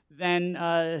courts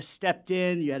then stepped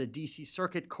in. You had a D.C.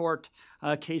 Circuit Court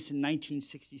case in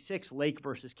 1966, Lake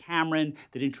versus Cameron,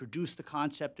 that introduced the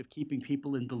concept of keeping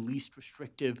people in the least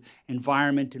restrictive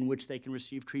environment in which they can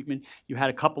receive treatment. You had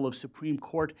a couple of Supreme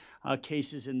Court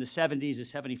cases in the 70s, a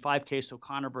 75 case,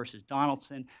 O'Connor versus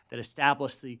Donaldson, that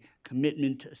established the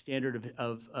commitment standard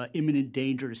of imminent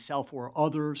danger to self or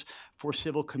others for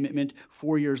civil commitment.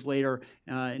 4 years later,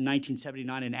 in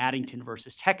 1979, in Addington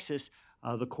versus Texas,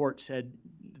 the court said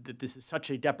that this is such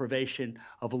a deprivation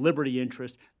of a liberty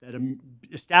interest that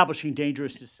establishing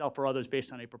dangerous to self or others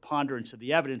based on a preponderance of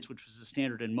the evidence, which was the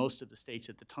standard in most of the states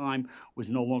at the time, was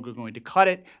no longer going to cut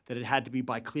it, that it had to be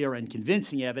by clear and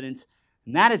convincing evidence.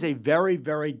 And that is a very,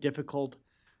 very difficult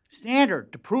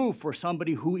standard to prove for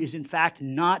somebody who is in fact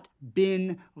not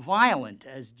been violent.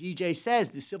 As DJ says,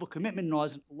 the civil commitment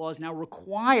laws now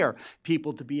require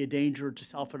people to be a danger to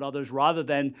self and others rather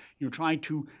than trying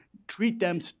to treat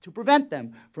them to prevent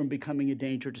them from becoming a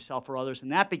danger to self or others.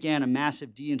 And that began a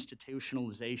massive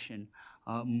deinstitutionalization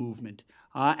movement.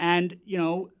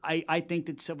 I think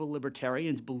that civil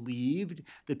libertarians believed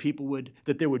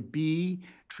that there would be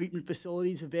treatment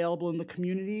facilities available in the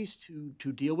communities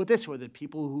to deal with this, or that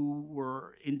people who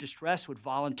were in distress would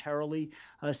voluntarily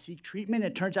seek treatment.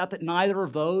 It turns out that neither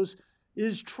of those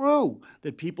is true,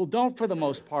 that people don't, for the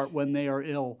most part, when they are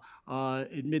ill,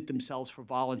 admit themselves for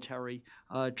voluntary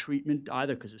treatment,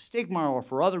 either because of stigma or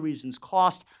for other reasons,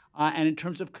 cost. And in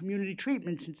terms of community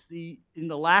treatment, in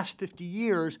the last 50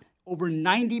 years, over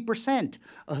 90%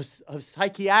 of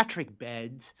psychiatric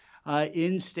beds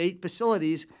in state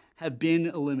facilities have been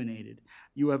eliminated.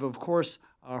 You have, of course,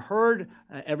 heard,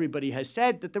 everybody has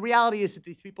said that the reality is that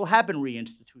these people have been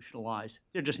reinstitutionalized.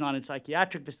 They're just not in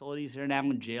psychiatric facilities. They're now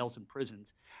in jails and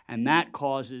prisons. And that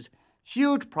causes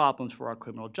huge problems for our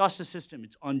criminal justice system.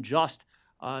 It's unjust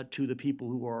to the people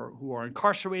who are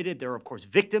incarcerated. They're, of course,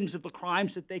 victims of the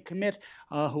crimes that they commit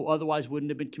who otherwise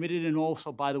wouldn't have been committed. And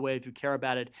also, by the way, if you care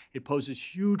about it, it poses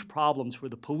huge problems for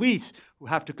the police who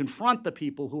have to confront the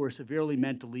people who are severely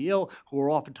mentally ill, who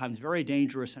are oftentimes very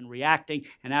dangerous and reacting.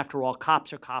 And after all,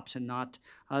 cops are cops and not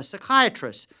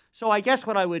psychiatrists. So I guess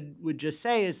what I would just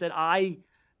say is that I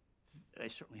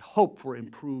certainly hope for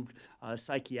improved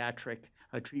psychiatric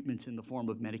treatments in the form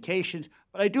of medications.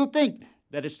 But I do think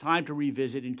that it's time to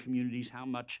revisit in communities how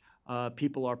much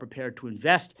people are prepared to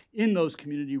invest in those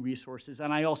community resources.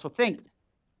 And I also think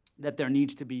that there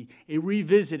needs to be a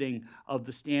revisiting of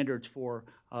the standards for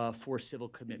civil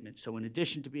commitment. So in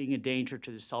addition to being a danger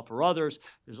to self or others,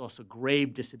 there's also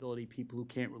grave disability, people who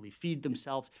can't really feed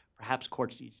themselves. Perhaps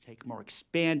courts need to take a more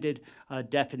expanded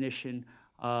definition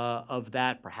of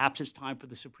that. Perhaps it's time for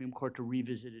the Supreme Court to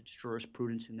revisit its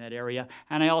jurisprudence in that area.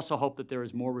 And I also hope that there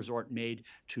is more resort made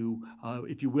to,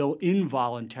 if you will,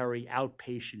 involuntary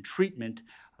outpatient treatment.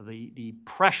 The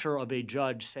pressure of a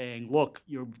judge saying, look,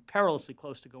 you're perilously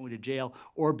close to going to jail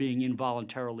or being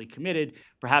involuntarily committed.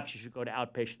 Perhaps you should go to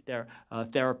outpatient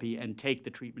therapy and take the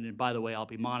treatment. And by the way, I'll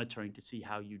be monitoring to see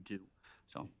how you do.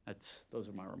 So those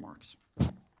are my remarks.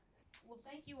 Well,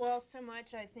 thank you all so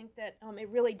much. I think that it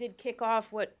really did kick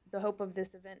off what the hope of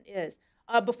this event is.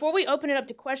 Before we open it up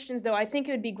to questions, though, I think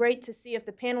it would be great to see if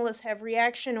the panelists have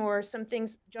reaction or some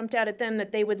things jumped out at them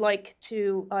that they would like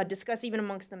to discuss even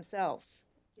amongst themselves,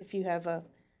 if you have a...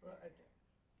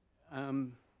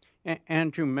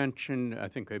 Andrew mentioned, I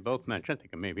think they both mentioned, I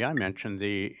think maybe I mentioned,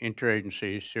 the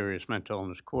Interagency Serious Mental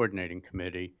Illness Coordinating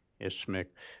Committee, ISMIC,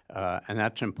 and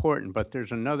that's important, but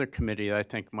there's another committee that I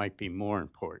think might be more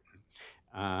important.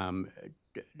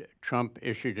 Trump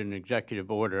issued an executive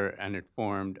order and it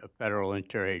formed a Federal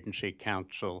Interagency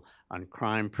Council on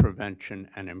Crime Prevention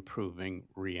and Improving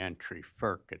Reentry,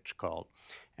 FERC it's called.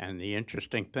 And the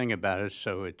interesting thing about it,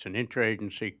 so it's an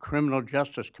interagency criminal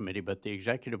justice committee, but the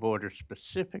executive order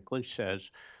specifically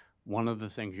says one of the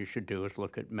things you should do is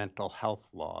look at mental health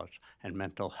laws and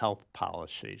mental health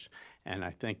policies. And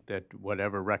I think that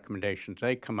whatever recommendations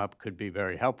they come up could be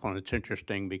very helpful. And it's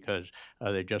interesting because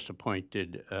they just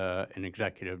appointed an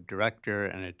executive director,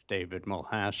 and it's David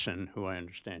Mulhassan, who I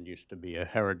understand used to be a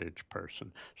heritage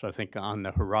person. So I think on the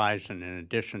horizon, in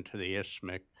addition to the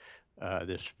ISMIC,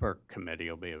 this FERC committee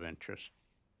will be of interest.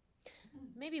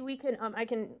 Maybe we can, I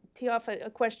can tee off a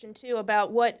question too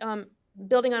about what,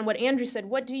 building on what Andrew said,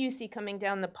 what do you see coming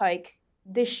down the pike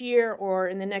this year or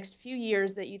in the next few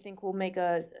years that you think will make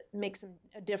a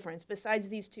difference? Besides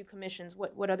these two commissions,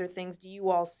 what other things do you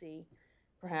all see,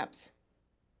 perhaps?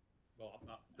 Well,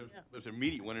 there's an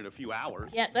immediate one in a few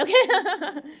hours. Yes, okay.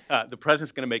 The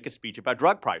president's going to make a speech about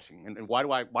drug pricing, and why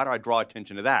do I draw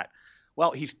attention to that?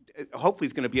 Well, hopefully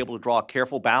he's going to be able to draw a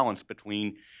careful balance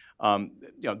between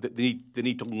the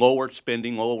need to lower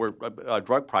spending, lower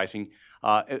drug pricing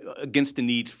against the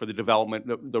needs for the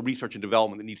development, the research and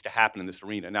development that needs to happen in this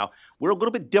arena. Now, we're a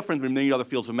little bit different than many other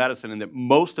fields of medicine in that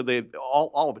most of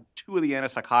all of it, 2 of the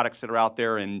antipsychotics that are out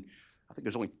there, and I think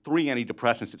there's only 3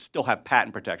 antidepressants that still have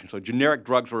patent protection. So generic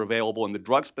drugs are available, and the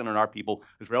drug spend on our people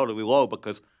is relatively low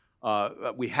because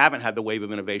we haven't had the wave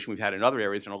of innovation we've had in other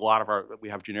areas, and a lot of we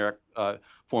have generic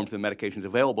forms of medications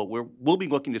available. We'll be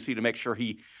looking to see to make sure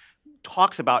he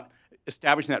talks about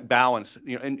establishing that balance,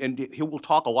 and he will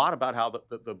talk a lot about how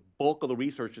the bulk of the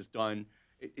research is done,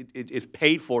 is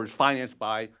paid for, is financed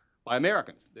by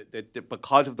Americans. That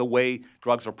because of the way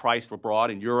drugs are priced abroad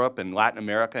in Europe and Latin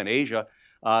America and Asia,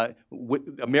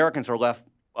 Americans are left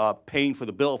paying for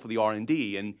the bill for the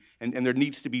R&D, and there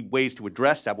needs to be ways to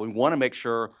address that. But we want to make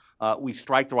sure we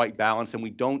strike the right balance and we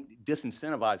don't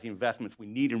disincentivize the investments we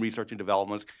need in research and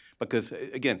development, because,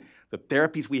 again, the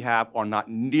therapies we have are not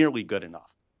nearly good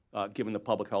enough, given the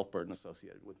public health burden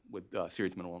associated with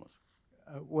serious mental illness.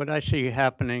 What I see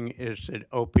happening is that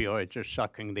opioids are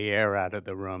sucking the air out of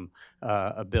the room.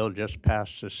 A bill just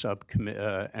passed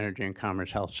the Energy and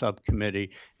Commerce Health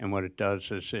Subcommittee, and what it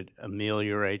does is it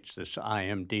ameliorates this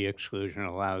IMD exclusion,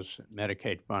 allows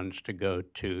Medicaid funds to go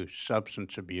to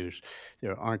substance abuse.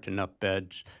 There aren't enough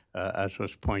beds, as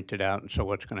was pointed out, and so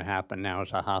what's going to happen now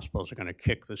is the hospitals are going to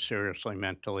kick the seriously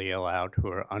mentally ill out who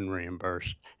are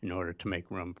unreimbursed in order to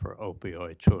make room for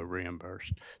opioids who are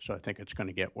reimbursed. So I think it's going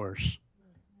to get worse.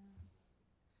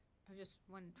 Just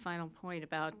one final point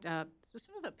about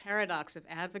sort of a paradox of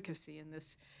advocacy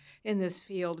in this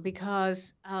field,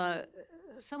 because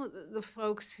some of the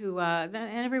folks who and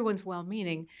everyone's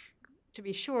well-meaning, to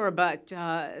be sure, but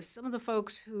some of the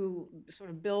folks who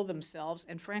sort of bill themselves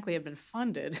and frankly have been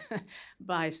funded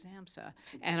by SAMHSA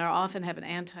and are often have an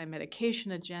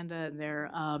anti-medication agenda, and they're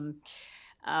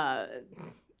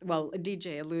well,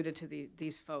 DJ alluded to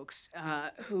these folks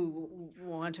who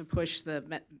want to push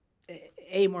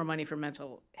more money for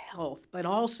mental health, but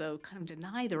also kind of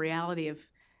deny the reality of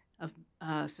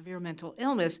severe mental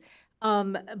illness.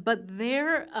 But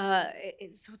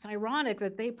it's ironic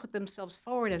that they put themselves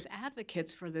forward as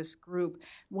advocates for this group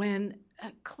when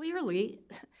clearly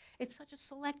it's such a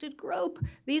selected group.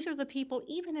 These are the people,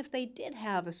 even if they did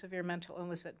have a severe mental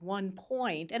illness at one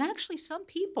point, and actually some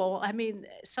people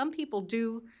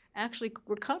do actually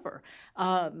recover.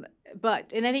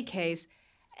 But in any case,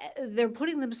 they're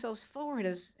putting themselves forward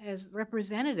as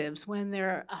representatives when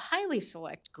they're a highly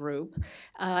select group.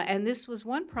 And this was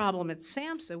one problem at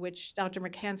SAMHSA, which Dr.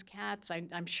 McCants-Katz,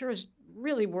 I'm sure, is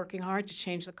really working hard to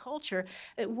change the culture,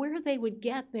 where they would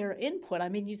get their input. I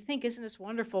mean, you think, isn't this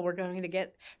wonderful? We're going to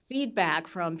get feedback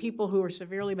from people who are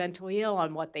severely mentally ill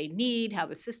on what they need, how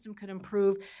the system could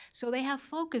improve. So they have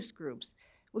focus groups.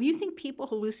 Well, you think people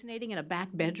hallucinating in a back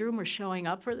bedroom are showing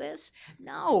up for this?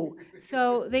 No.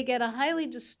 So they get a highly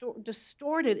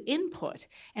distorted input,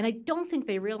 and I don't think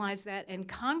they realize that, and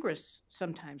Congress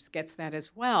sometimes gets that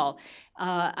as well.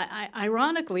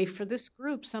 Ironically, for this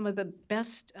group, some of the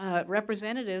best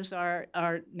representatives are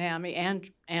NAMI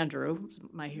and Andrew,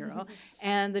 my hero,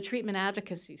 and the Treatment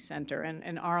Advocacy Center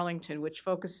in Arlington, which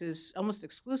focuses almost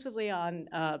exclusively on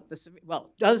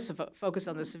does focus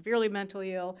on the severely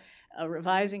mentally ill,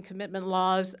 revising commitment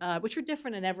laws, which are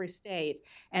different in every state,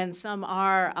 and some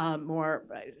are more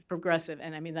progressive,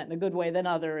 and I mean that in a good way, than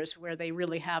others, where they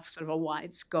really have sort of a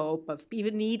wide scope of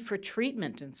even need for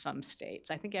treatment in some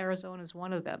states. I think Arizona is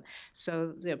one of them.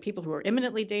 So people who are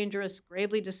imminently dangerous,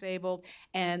 gravely disabled,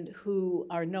 and who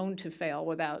are known to fail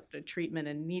without treatment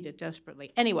and need it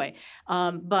desperately. Anyway,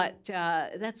 but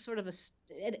that's sort of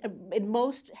in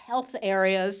most health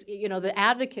areas, the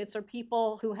advocates are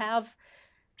people who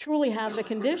truly have the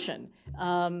condition.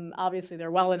 Obviously,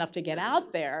 they're well enough to get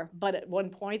out there, but at one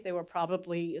point they were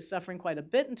probably suffering quite a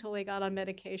bit until they got on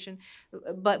medication.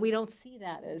 But we don't see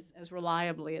that as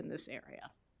reliably in this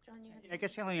area. John, you had I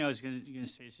guess the only thing I was going to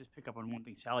say is just pick up on one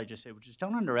thing Sally just said, which is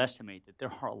don't underestimate that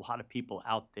there are a lot of people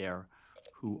out there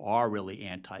who are really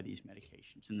anti these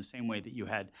medications. In the same way that you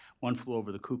had One Flew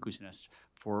Over the Cuckoo's Nest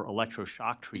for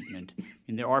electroshock treatment,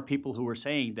 and there are people who are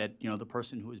saying that the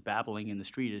person who is babbling in the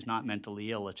street is not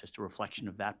mentally ill; it's just a reflection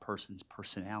of that person's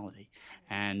personality,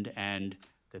 and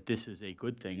that this is a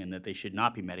good thing and that they should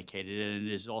not be medicated. And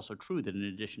it is also true that in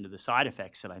addition to the side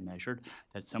effects that I measured,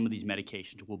 that some of these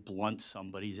medications will blunt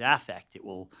somebody's affect. It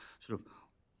will sort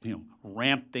of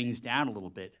ramp things down a little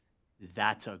bit.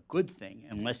 That's a good thing,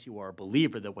 unless you are a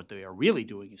believer that what they are really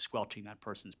doing is squelching that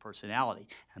person's personality.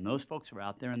 And those folks are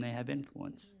out there and they have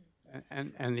influence.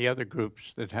 And the other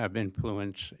groups that have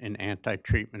influence in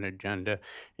anti-treatment agenda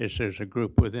is there's a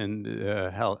group within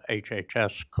the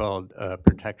HHS called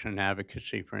Protection and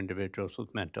Advocacy for Individuals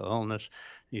with Mental Illness.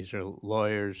 These are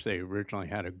lawyers. They originally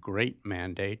had a great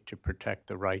mandate to protect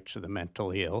the rights of the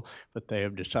mentally ill, but they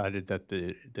have decided that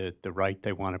the right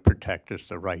they want to protect is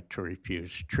the right to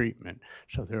refuse treatment.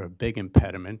 So they're a big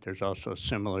impediment. There's also a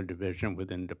similar division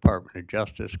within the Department of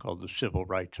Justice called the Civil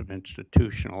Rights of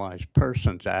Institutionalized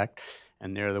Persons Act,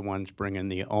 and they're the ones bringing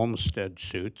the Olmstead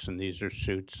suits, and these are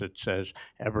suits that says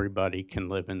everybody can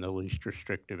live in the least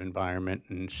restrictive environment,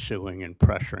 and suing and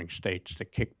pressuring states to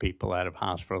kick people out of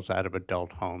hospitals, out of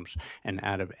adult homes, and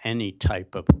out of any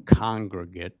type of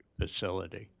congregate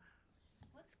facility.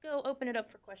 Let's go open it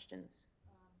up for questions.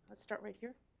 Let's start right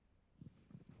here.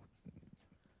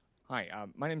 Hi,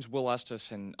 my name is Will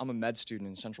Estes, and I'm a med student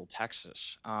in Central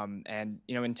Texas.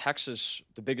 In Texas,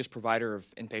 the biggest provider of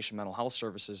inpatient mental health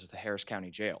services is the Harris County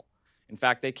Jail. In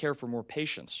fact, they care for more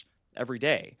patients every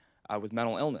day with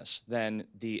mental illness than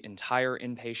the entire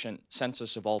inpatient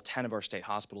census of all 10 of our state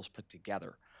hospitals put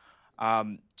together.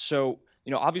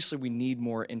 Obviously we need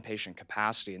more inpatient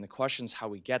capacity, and the question is how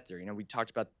we get there. We talked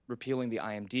about repealing the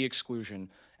IMD exclusion,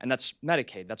 and that's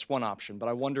Medicaid. That's one option. But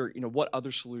I wonder, what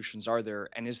other solutions are there,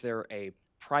 and is there a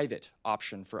private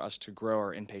option for us to grow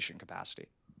our inpatient capacity?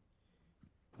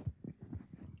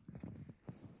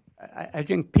 I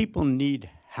think people need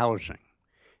housing,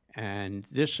 and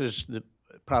this is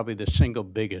probably the single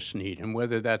biggest need, and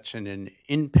whether that's in an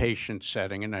inpatient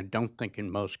setting, and I don't think in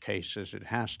most cases it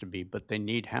has to be, but they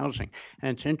need housing.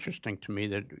 And it's interesting to me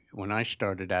that when I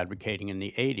started advocating in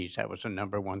the 80s, that was the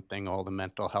 #1 thing all the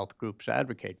mental health groups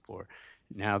advocate for.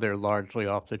 Now they're largely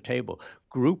off the table.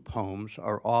 Group homes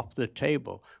are off the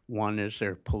table. One is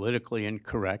they're politically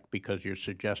incorrect because you're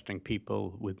suggesting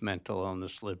people with mental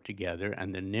illness live together,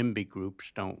 and the NIMBY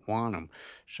groups don't want them.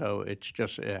 So it's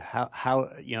just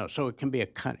so it can be a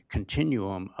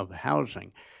continuum of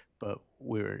housing, but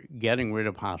we're getting rid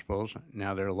of hospitals.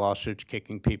 Now there are lawsuits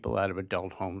kicking people out of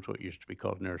adult homes, what used to be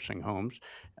called nursing homes.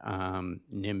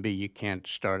 NIMBY, you can't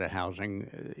start a housing,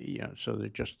 so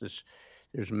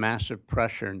there's massive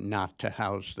pressure not to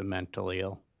house the mentally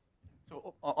ill.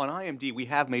 So on IMD, we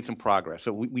have made some progress.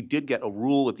 So we did get a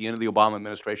rule at the end of the Obama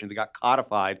administration that got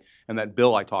codified in that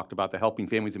bill I talked about, the Helping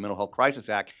Families in Mental Health Crisis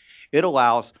Act. It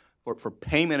allows for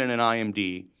payment in an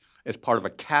IMD as part of a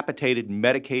capitated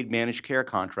Medicaid managed care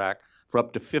contract for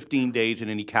up to 15 days in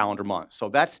any calendar month. So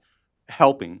that's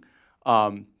helping.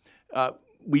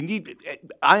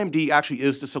 IMD actually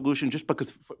is the solution, just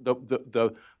because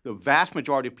the vast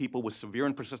majority of people with severe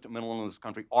and persistent mental illness in this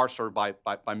country are served by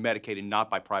Medicaid and not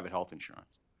by private health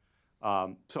insurance.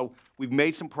 So we've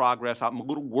made some progress. I'm a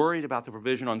little worried about the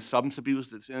provision on substance abuse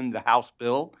that's in the House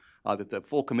bill that the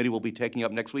full committee will be taking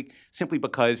up next week, simply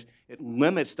because it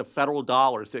limits the federal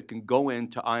dollars that can go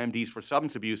into IMDs for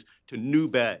substance abuse to new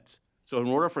beds. So in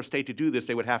order for a state to do this,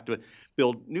 they would have to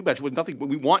build new beds.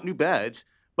 We want new beds,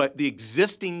 but the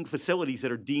existing facilities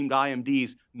that are deemed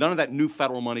IMDs, none of that new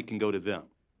federal money can go to them.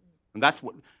 And that's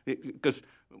because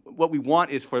what we want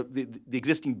is for the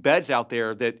existing beds out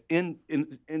there that in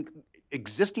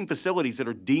existing facilities that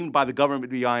are deemed by the government to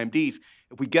be IMDs,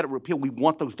 if we get a repeal, we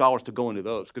want those dollars to go into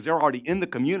those, because they're already in the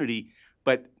community,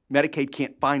 but Medicaid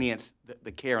can't finance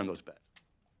the care in those beds.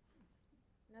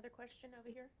 Another question over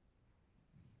here?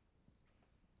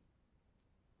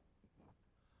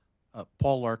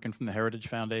 Paul Larkin from the Heritage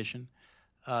Foundation.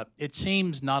 It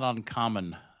seems not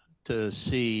uncommon to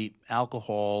see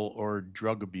alcohol or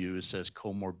drug abuse as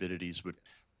comorbidities with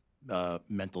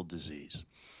mental disease.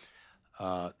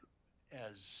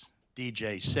 As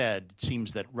DJ said, it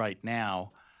seems that right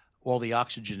now all the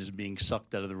oxygen is being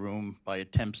sucked out of the room by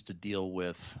attempts to deal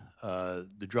with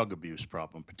the drug abuse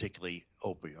problem, particularly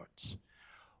opioids.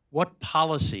 What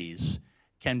policies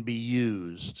can be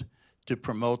used to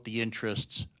promote the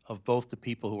interests of both the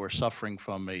people who are suffering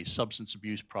from a substance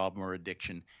abuse problem or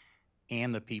addiction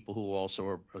and the people who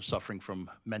also are suffering from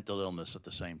mental illness at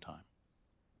the same time?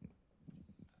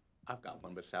 I've got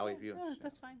one, but Sally, if you... Oh,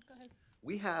 that's fine. Go ahead.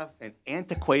 We have an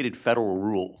antiquated federal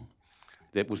rule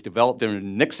that was developed during the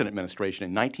Nixon administration in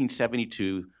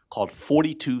 1972 called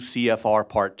 42 CFR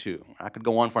Part 2. I could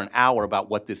go on for an hour about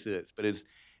what this is, but it's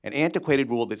an antiquated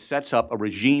rule that sets up a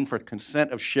regime for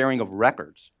consent of sharing of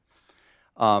records.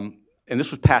 And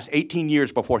this was passed 18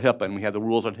 years before HIPAA, and we had the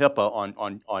rules on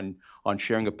HIPAA on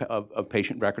sharing of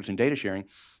patient records and data sharing,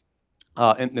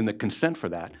 and the consent for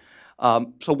that.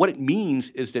 So what it means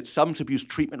is that substance abuse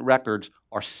treatment records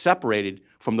are separated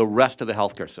from the rest of the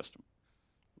healthcare system,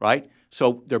 right?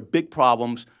 So there are big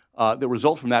problems that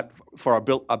result from that for our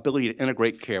ability to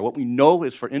integrate care. What we know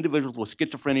is for individuals with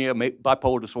schizophrenia,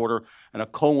 bipolar disorder, and a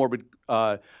comorbid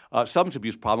substance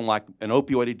abuse problem like an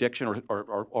opioid addiction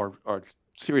or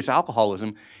serious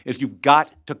alcoholism, is you've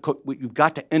got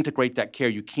to integrate that care.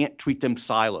 You can't treat them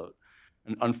siloed.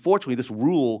 And unfortunately, this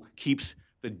rule keeps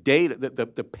the data,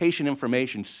 the patient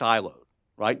information siloed,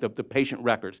 right? The patient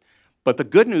records. But the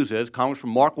good news is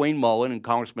Congressman Mark Wayne Mullen and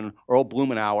Congressman Earl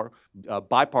Blumenauer,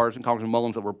 bipartisan, Congressman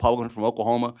Mullen's a Republican from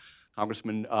Oklahoma,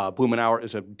 Congressman Blumenauer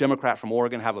is a Democrat from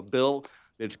Oregon, have a bill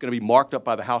that's going to be marked up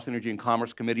by the House Energy and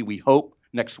Commerce Committee, we hope,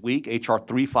 next week, H.R.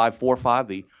 3545,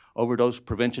 the Overdose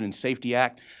Prevention and Safety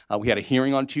Act. We had a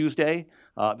hearing on Tuesday.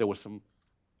 There was some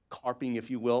carping, if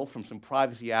you will, from some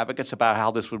privacy advocates about how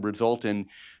this would result in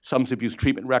substance abuse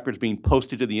treatment records being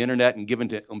posted to the internet and given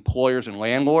to employers and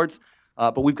landlords.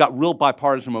 But we've got real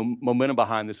bipartisan momentum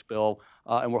behind this bill,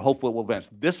 and we're hopeful it will advance.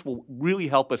 This will really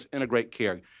help us integrate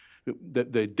care.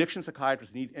 The addiction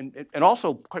psychiatrists need, and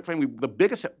also, quite frankly, the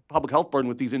biggest public health burden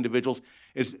with these individuals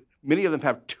is many of them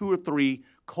have 2 or 3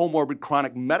 comorbid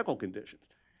chronic medical conditions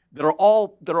that are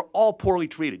all poorly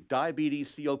treated: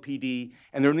 diabetes, COPD,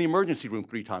 and they're in the emergency room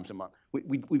 3 times a month.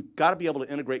 We've got to be able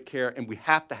to integrate care, and we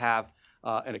have to have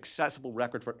an accessible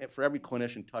record for every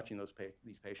clinician touching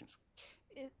these patients.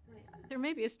 There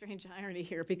may be a strange irony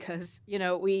here because, you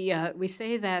know, we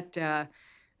say that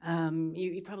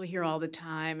you probably hear all the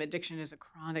time, addiction is a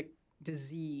chronic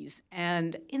disease.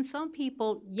 And in some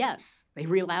people, yes, they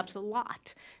relapse a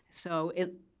lot. So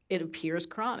it appears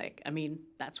chronic. I mean,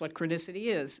 that's what chronicity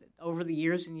is over the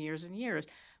years and years and years.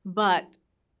 But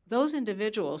those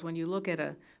individuals, when you look at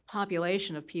a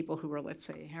population of people who are, let's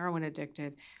say, heroin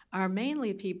addicted, are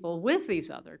mainly people with these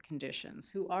other conditions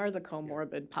who are the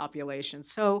comorbid population.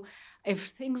 So if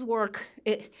things work,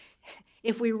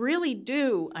 if we really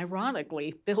do,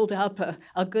 ironically, build up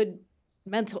a good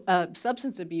mental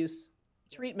substance abuse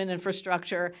treatment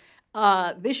infrastructure,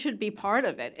 this should be part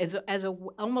of it,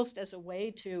 almost as a way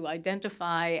to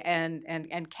identify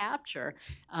and capture,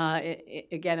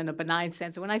 again, in a benign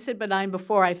sense. And when I said benign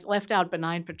before, I left out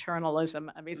benign paternalism.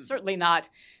 I mean, it's certainly not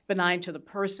benign to the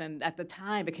person. At the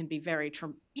time, it can be very,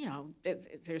 you know,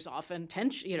 there's often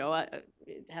tension, you know,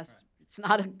 it's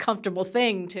not a comfortable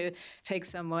thing to take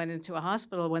someone into a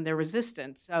hospital when they're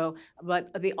resistant. So,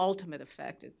 but the ultimate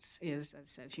effect is, as I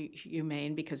said,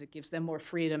 humane because it gives them more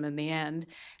freedom in the end.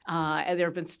 And there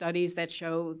have been studies that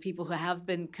show people who have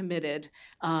been committed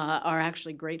are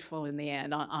actually grateful in the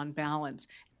end, on balance.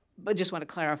 But just want to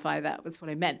clarify that's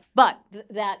what I meant. But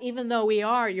that even though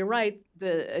you're right,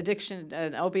 the addiction,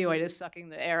 an opioid is sucking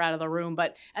the air out of the room.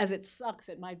 But as it sucks,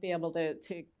 it might be able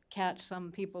to catch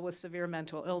some people with severe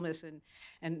mental illness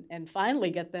and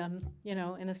finally get them, you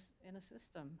know, in a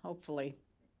system, hopefully.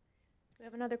 Do we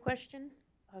have another question?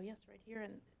 Oh, yes, right here.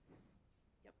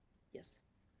 Yep. Yes.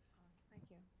 Thank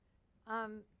you.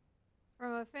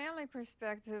 From a family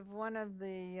perspective, one of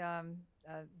the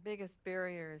biggest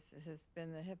barriers has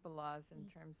been the HIPAA laws in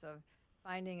terms of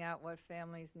finding out what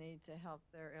families need to help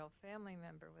their ill family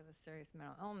member with a serious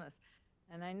mental illness.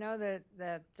 And I know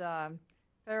that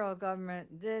federal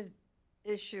government did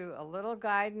issue a little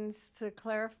guidance to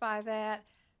clarify that,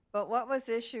 but what was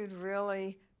issued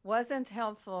really wasn't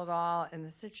helpful at all in the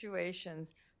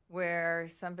situations where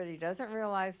somebody doesn't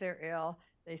realize they're ill.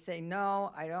 They say,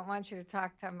 no, I don't want you to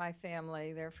talk to my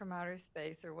family. They're from outer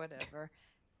space or whatever.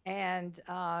 And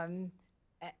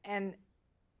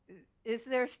is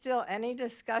there still any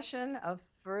discussion of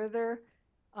further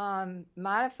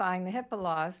modifying the HIPAA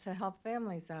laws to help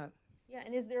families out? Yeah,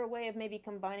 and is there a way of maybe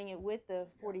combining it with the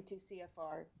 42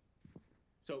 CFR?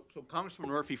 So Congressman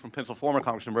Murphy from Pennsylvania, former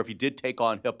Congressman Murphy, did take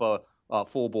on HIPAA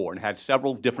full bore and had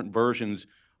several different versions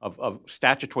of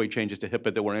statutory changes to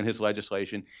HIPAA that were in his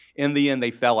legislation. In the end,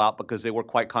 they fell out because they were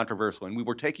quite controversial. And we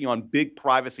were taking on big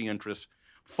privacy interests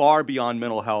far beyond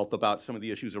mental health about some of the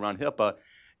issues around HIPAA.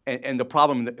 And the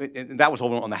problem, and that was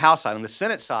over on the House side. On the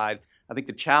Senate side, I think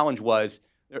the challenge was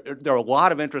there are a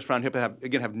lot of interests around HIPAA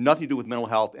that have nothing to do with mental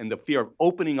health, and the fear of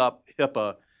opening up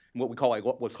HIPAA in what we call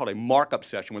what's called a markup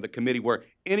session with the committee, where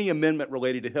any amendment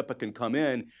related to HIPAA can come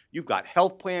in. You've got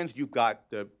health plans, you've got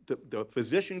the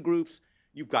physician groups,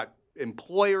 you've got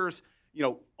employers, you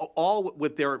know, all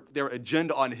with their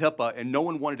agenda on HIPAA, and no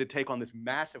one wanted to take on this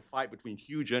massive fight between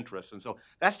huge interests. And so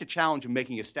that's the challenge of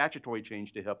making a statutory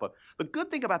change to HIPAA. The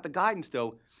good thing about the guidance,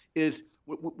 though, is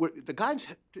the guidance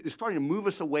is starting to move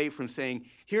us away from saying,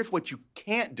 here's what you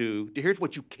can't do, to here's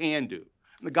what you can do.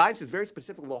 And the guidance is very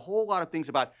specific with a whole lot of things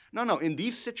about, no, in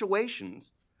these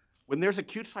situations, when there's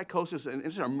acute psychosis and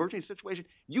it's an emergency situation,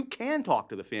 you can talk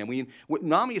to the family. And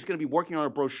NAMI is going to be working on a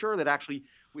brochure that actually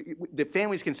the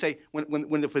families can say,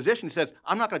 when the physician says,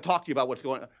 I'm not going to talk to you about what's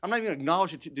going on, I'm not even going to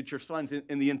acknowledge that your son's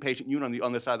in the inpatient unit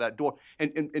on the side of that door,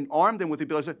 and arm them with the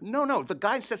ability to say, no, the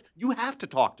guidance says, you have to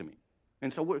talk to me.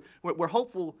 And so we're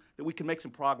hopeful that we can make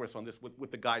some progress on this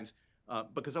with the guidance,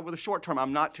 because over the short term,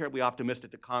 I'm not terribly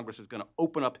optimistic that Congress is going to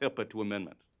open up HIPAA to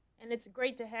amendments. And it's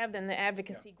great to have then the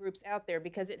advocacy groups out there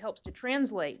because it helps to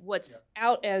translate what's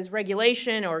out as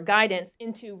regulation or guidance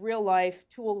into real life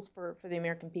tools for the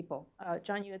American people.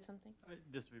 John, you had something?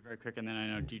 This will be very quick, and then I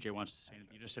know DJ wants to say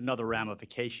anything. Just another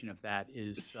ramification of that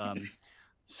is,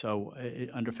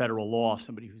 under federal law,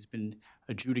 somebody who's been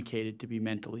adjudicated to be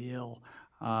mentally ill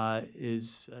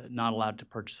is not allowed to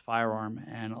purchase a firearm,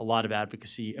 and a lot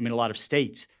of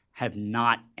states have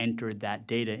not entered that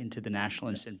data into the National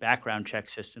Instant Background Check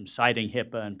System, citing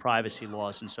HIPAA and privacy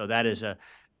laws, and so that is a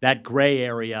that gray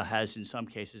area has, in some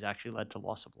cases, actually led to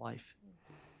loss of life.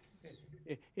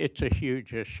 It's a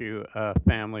huge issue.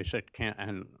 Families that can't,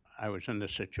 and I was in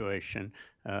this situation.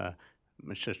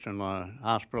 My sister-in-law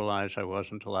hospitalized. I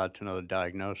wasn't allowed to know the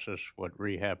diagnosis, what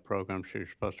rehab program she was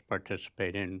supposed to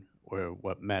participate in, or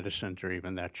what medicines, or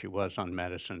even that she was on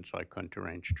medicine, so I couldn't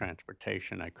arrange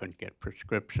transportation. I couldn't get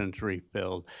prescriptions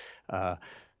refilled. I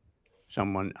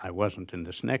wasn't in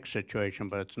this next situation,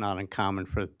 but it's not uncommon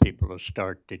for people to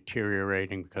start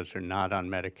deteriorating because they're not on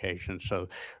medication. So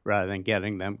rather than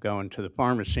going to the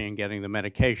pharmacy and getting the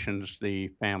medications, the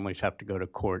families have to go to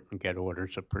court and get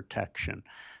orders of protection.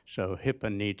 So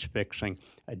HIPAA needs fixing.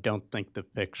 I don't think the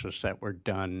fixes that were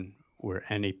done were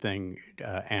anything.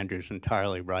 Andrew's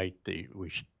entirely right.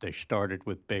 They started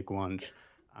with big ones.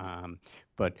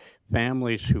 But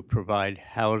families who provide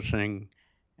housing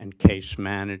and case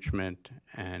management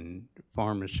and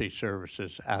pharmacy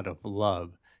services out of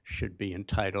love should be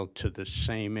entitled to the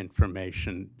same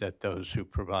information that those who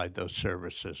provide those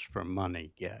services for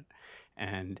money get.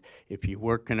 And if you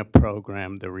work in a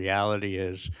program, the reality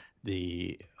is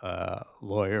the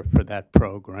lawyer for that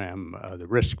program, the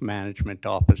risk management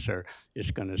officer,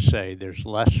 is going to say there's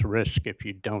less risk if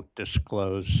you don't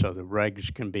disclose, so the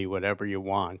regs can be whatever you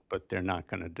want, but they're not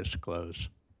going to disclose.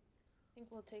 I think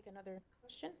we'll take another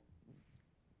question.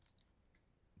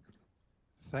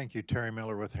 Thank you, Terry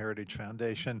Miller with Heritage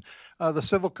Foundation. The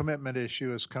civil commitment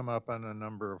issue has come up on a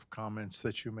number of comments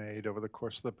that you made over the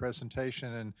course of the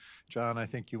presentation. And John, I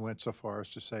think you went so far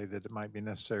as to say that it might be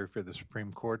necessary for the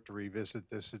Supreme Court to revisit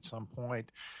this at some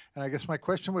point. And I guess my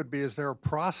question would be, is there a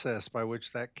process by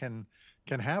which that can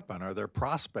happen? Are there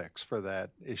prospects for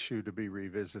that issue to be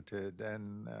revisited?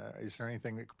 And is there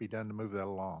anything that could be done to move that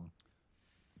along?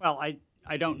 Well,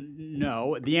 I don't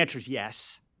know. The answer is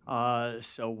yes.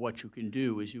 So what you can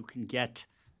do is you can get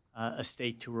a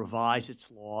state to revise its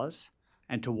laws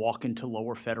and to walk into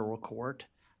lower federal court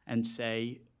and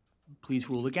say, please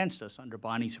rule against us. Under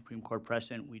binding Supreme Court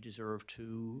precedent, we deserve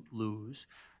to lose.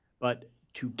 But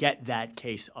to get that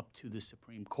case up to the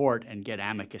Supreme Court and get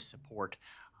amicus support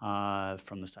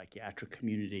from the psychiatric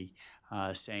community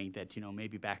saying that,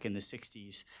 maybe back in the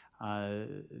 60s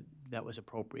that was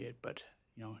appropriate, but,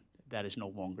 that is no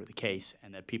longer the case,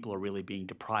 and that people are really being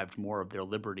deprived more of their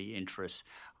liberty interests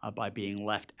by being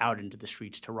left out into the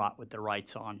streets to rot with their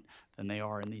rights on than they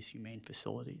are in these humane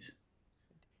facilities.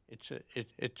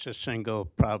 It's a single,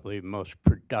 probably most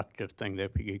productive thing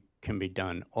that can be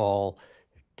done. All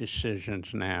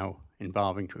decisions now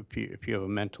involving, if you have a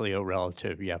mentally ill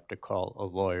relative, you have to call a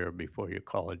lawyer before you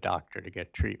call a doctor to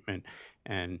get treatment.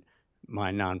 And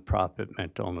my nonprofit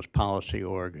mental illness policy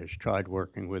org has tried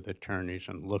working with attorneys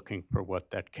and looking for what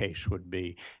that case would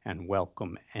be and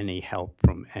welcome any help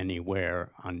from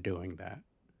anywhere on doing that.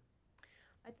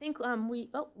 I think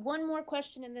one more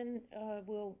question and then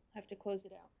we'll have to close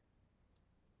it out.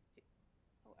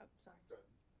 Oh, I'm sorry.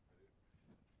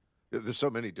 There's so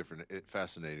many different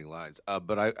fascinating lines,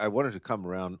 but I wanted to come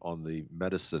around on the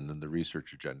medicine and the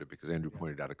research agenda because Andrew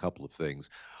pointed out a couple of things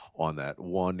on that.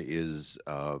 One is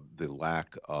the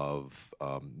lack of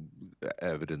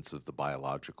evidence of the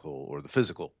biological or the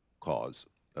physical cause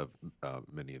of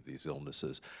many of these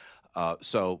illnesses.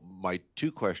 So my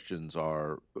two questions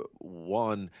are,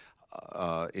 one,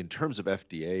 in terms of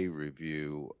FDA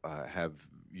review, have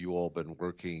you all been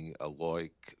working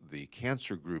like the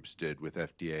cancer groups did with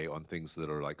FDA on things that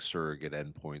are like surrogate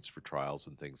endpoints for trials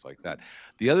and things like that?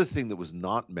 The other thing that was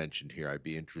not mentioned here I'd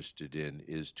be interested in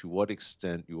is to what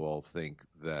extent you all think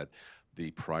that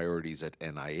the priorities at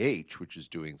NIH, which is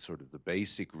doing sort of the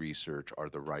basic research, are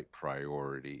the right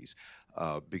priorities.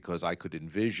 Because I could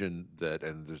envision that,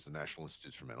 and there's the National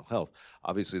Institutes for Mental Health,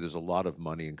 obviously there's a lot of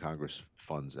money in Congress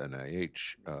funds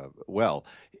NIH.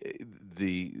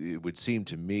 It would seem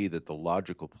to me that the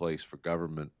logical place for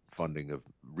government funding of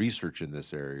research in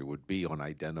this area would be on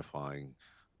identifying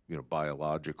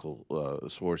biological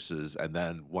sources, and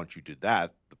then once you did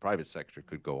that, the private sector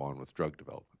could go on with drug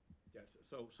development. Yes,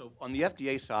 so on the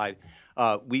FDA side,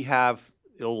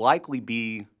 it'll likely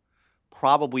be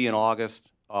probably in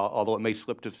August, although it may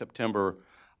slip to September,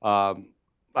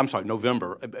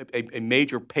 November, a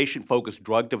major patient-focused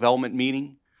drug development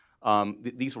meeting.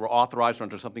 These were authorized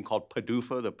under something called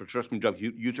PDUFA, the Prescription Drug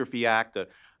User Fee Act, the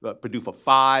PDUFA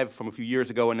 5 from a few years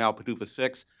ago, and now PDUFA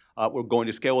 6. We're going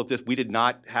to scale with this. We did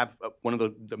not have one of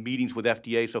the meetings with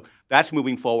FDA, so that's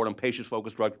moving forward on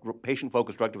patient-focused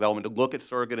drug development to look at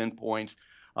surrogate endpoints,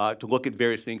 to look at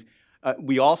various things.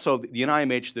 We also, the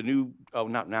NIMH, the new,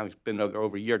 not now, he's been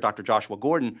over a year, Dr. Joshua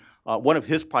Gordon, one of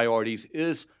his priorities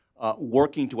is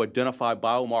working to identify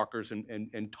biomarkers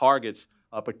and targets,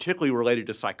 particularly related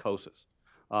to psychosis.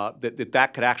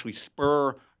 that could actually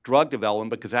spur drug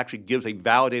development because it actually gives a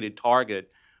validated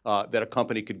target that a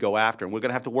company could go after. And we're going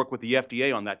to have to work with the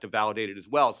FDA on that to validate it as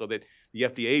well, so that the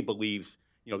FDA believes,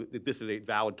 that this is a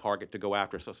valid target to go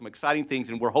after. So some exciting things,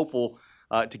 and we're hopeful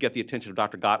to get the attention of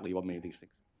Dr. Gottlieb on many of these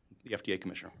things, the FDA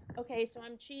commissioner. Okay, so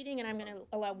I'm cheating, and I'm going to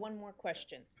allow one more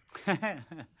question.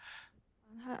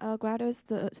 Graduate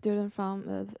student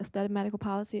from study medical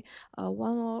policy.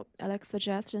 One more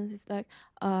suggestions is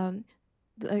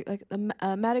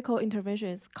medical intervention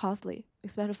is costly,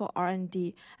 especially for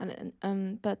R&D.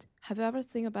 But have you ever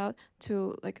think about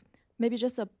to maybe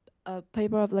just a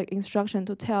paper of instruction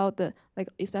to tell the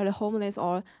especially homeless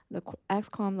or the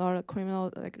ex-con or the criminal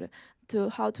to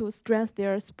how to strengthen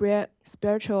their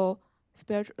spiritual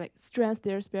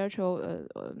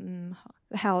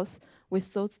health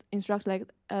with those instructions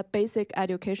basic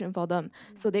education for them,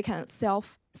 so they can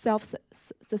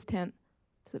self-sustain,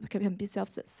 can be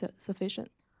self-sufficient.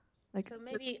 So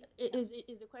maybe is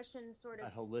the question sort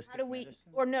of holistic how do we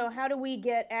medicine? how do we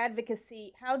get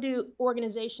advocacy? How do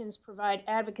organizations provide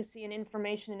advocacy and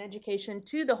information and education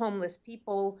to the homeless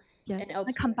people and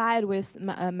elsewhere? Combined with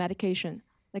medication,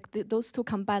 those two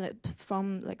combined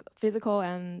from physical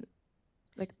and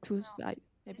two side.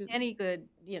 Maybe. Any good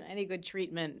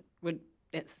treatment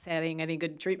setting, any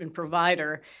good treatment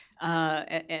provider,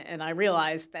 and I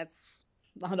realize that's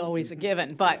not always a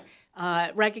given, but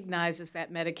recognizes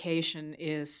that medication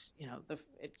is,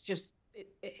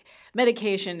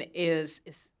 medication is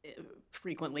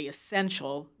frequently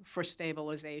essential for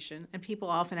stabilization, and people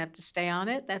often have to stay on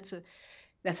it.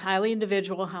 That's highly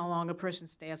individual how long a person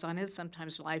stays on it.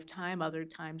 Sometimes a lifetime, other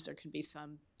times there can be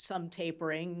some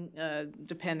tapering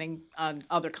depending on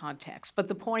other contexts. But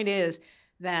the point is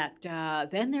that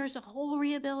then there's a whole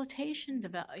rehabilitation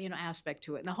aspect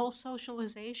to it, and a whole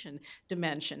socialization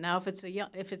dimension. Now, if it's a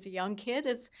young kid,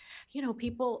 it's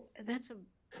people, that's a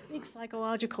big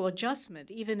psychological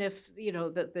adjustment. Even if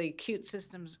the acute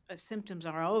symptoms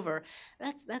are over,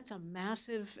 that's a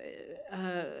massive.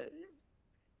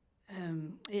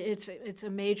 It's a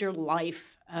major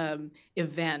life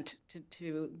event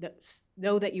to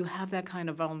know that you have that kind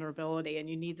of vulnerability and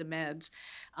you need the meds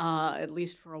at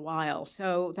least for a while.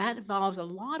 So that involves a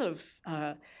lot of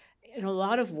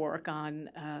work on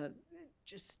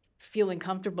just feeling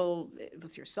comfortable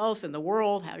with yourself and the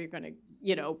world, how you're going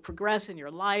to progress in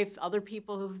your life. Other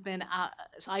people who've been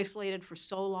isolated for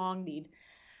so long need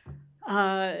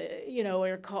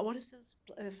what is this?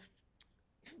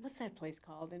 What's that place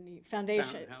called? In the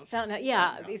foundation,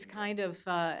 these kind of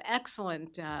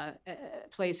excellent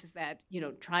places that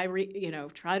try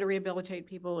to rehabilitate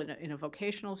people in a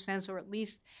vocational sense, or at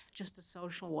least just a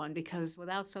social one, because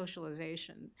without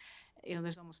socialization,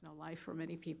 there's almost no life for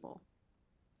many people.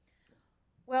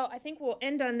 Well, I think we'll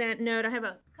end on that note. I have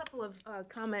a couple of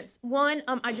comments. One,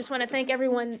 I just want to thank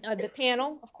everyone, the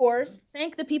panel, of course.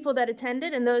 Thank the people that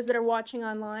attended and those that are watching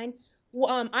online.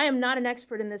 I am not an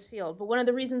expert in this field, but one of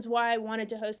the reasons why I wanted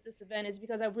to host this event is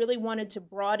because I really wanted to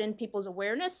broaden people's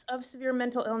awareness of severe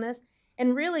mental illness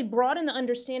and really broaden the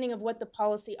understanding of what the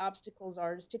policy obstacles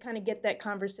are, just to kind of get that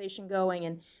conversation going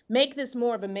and make this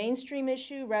more of a mainstream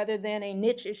issue rather than a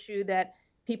niche issue that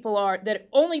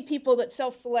only people that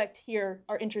self-select here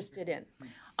are interested in.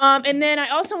 And then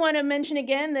I also want to mention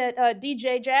again that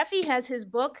DJ Jaffe has his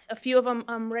book, a few of them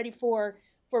ready for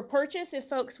purchase if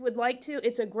folks would like to.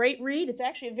 It's a great read. It's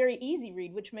actually a very easy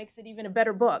read, which makes it even a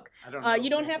better book. You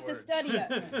don't have to study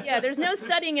it. Yeah, there's no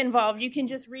studying involved. You can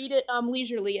just read it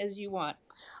leisurely as you want.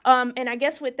 And I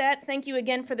guess with that, thank you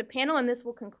again for the panel, and this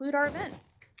will conclude our event.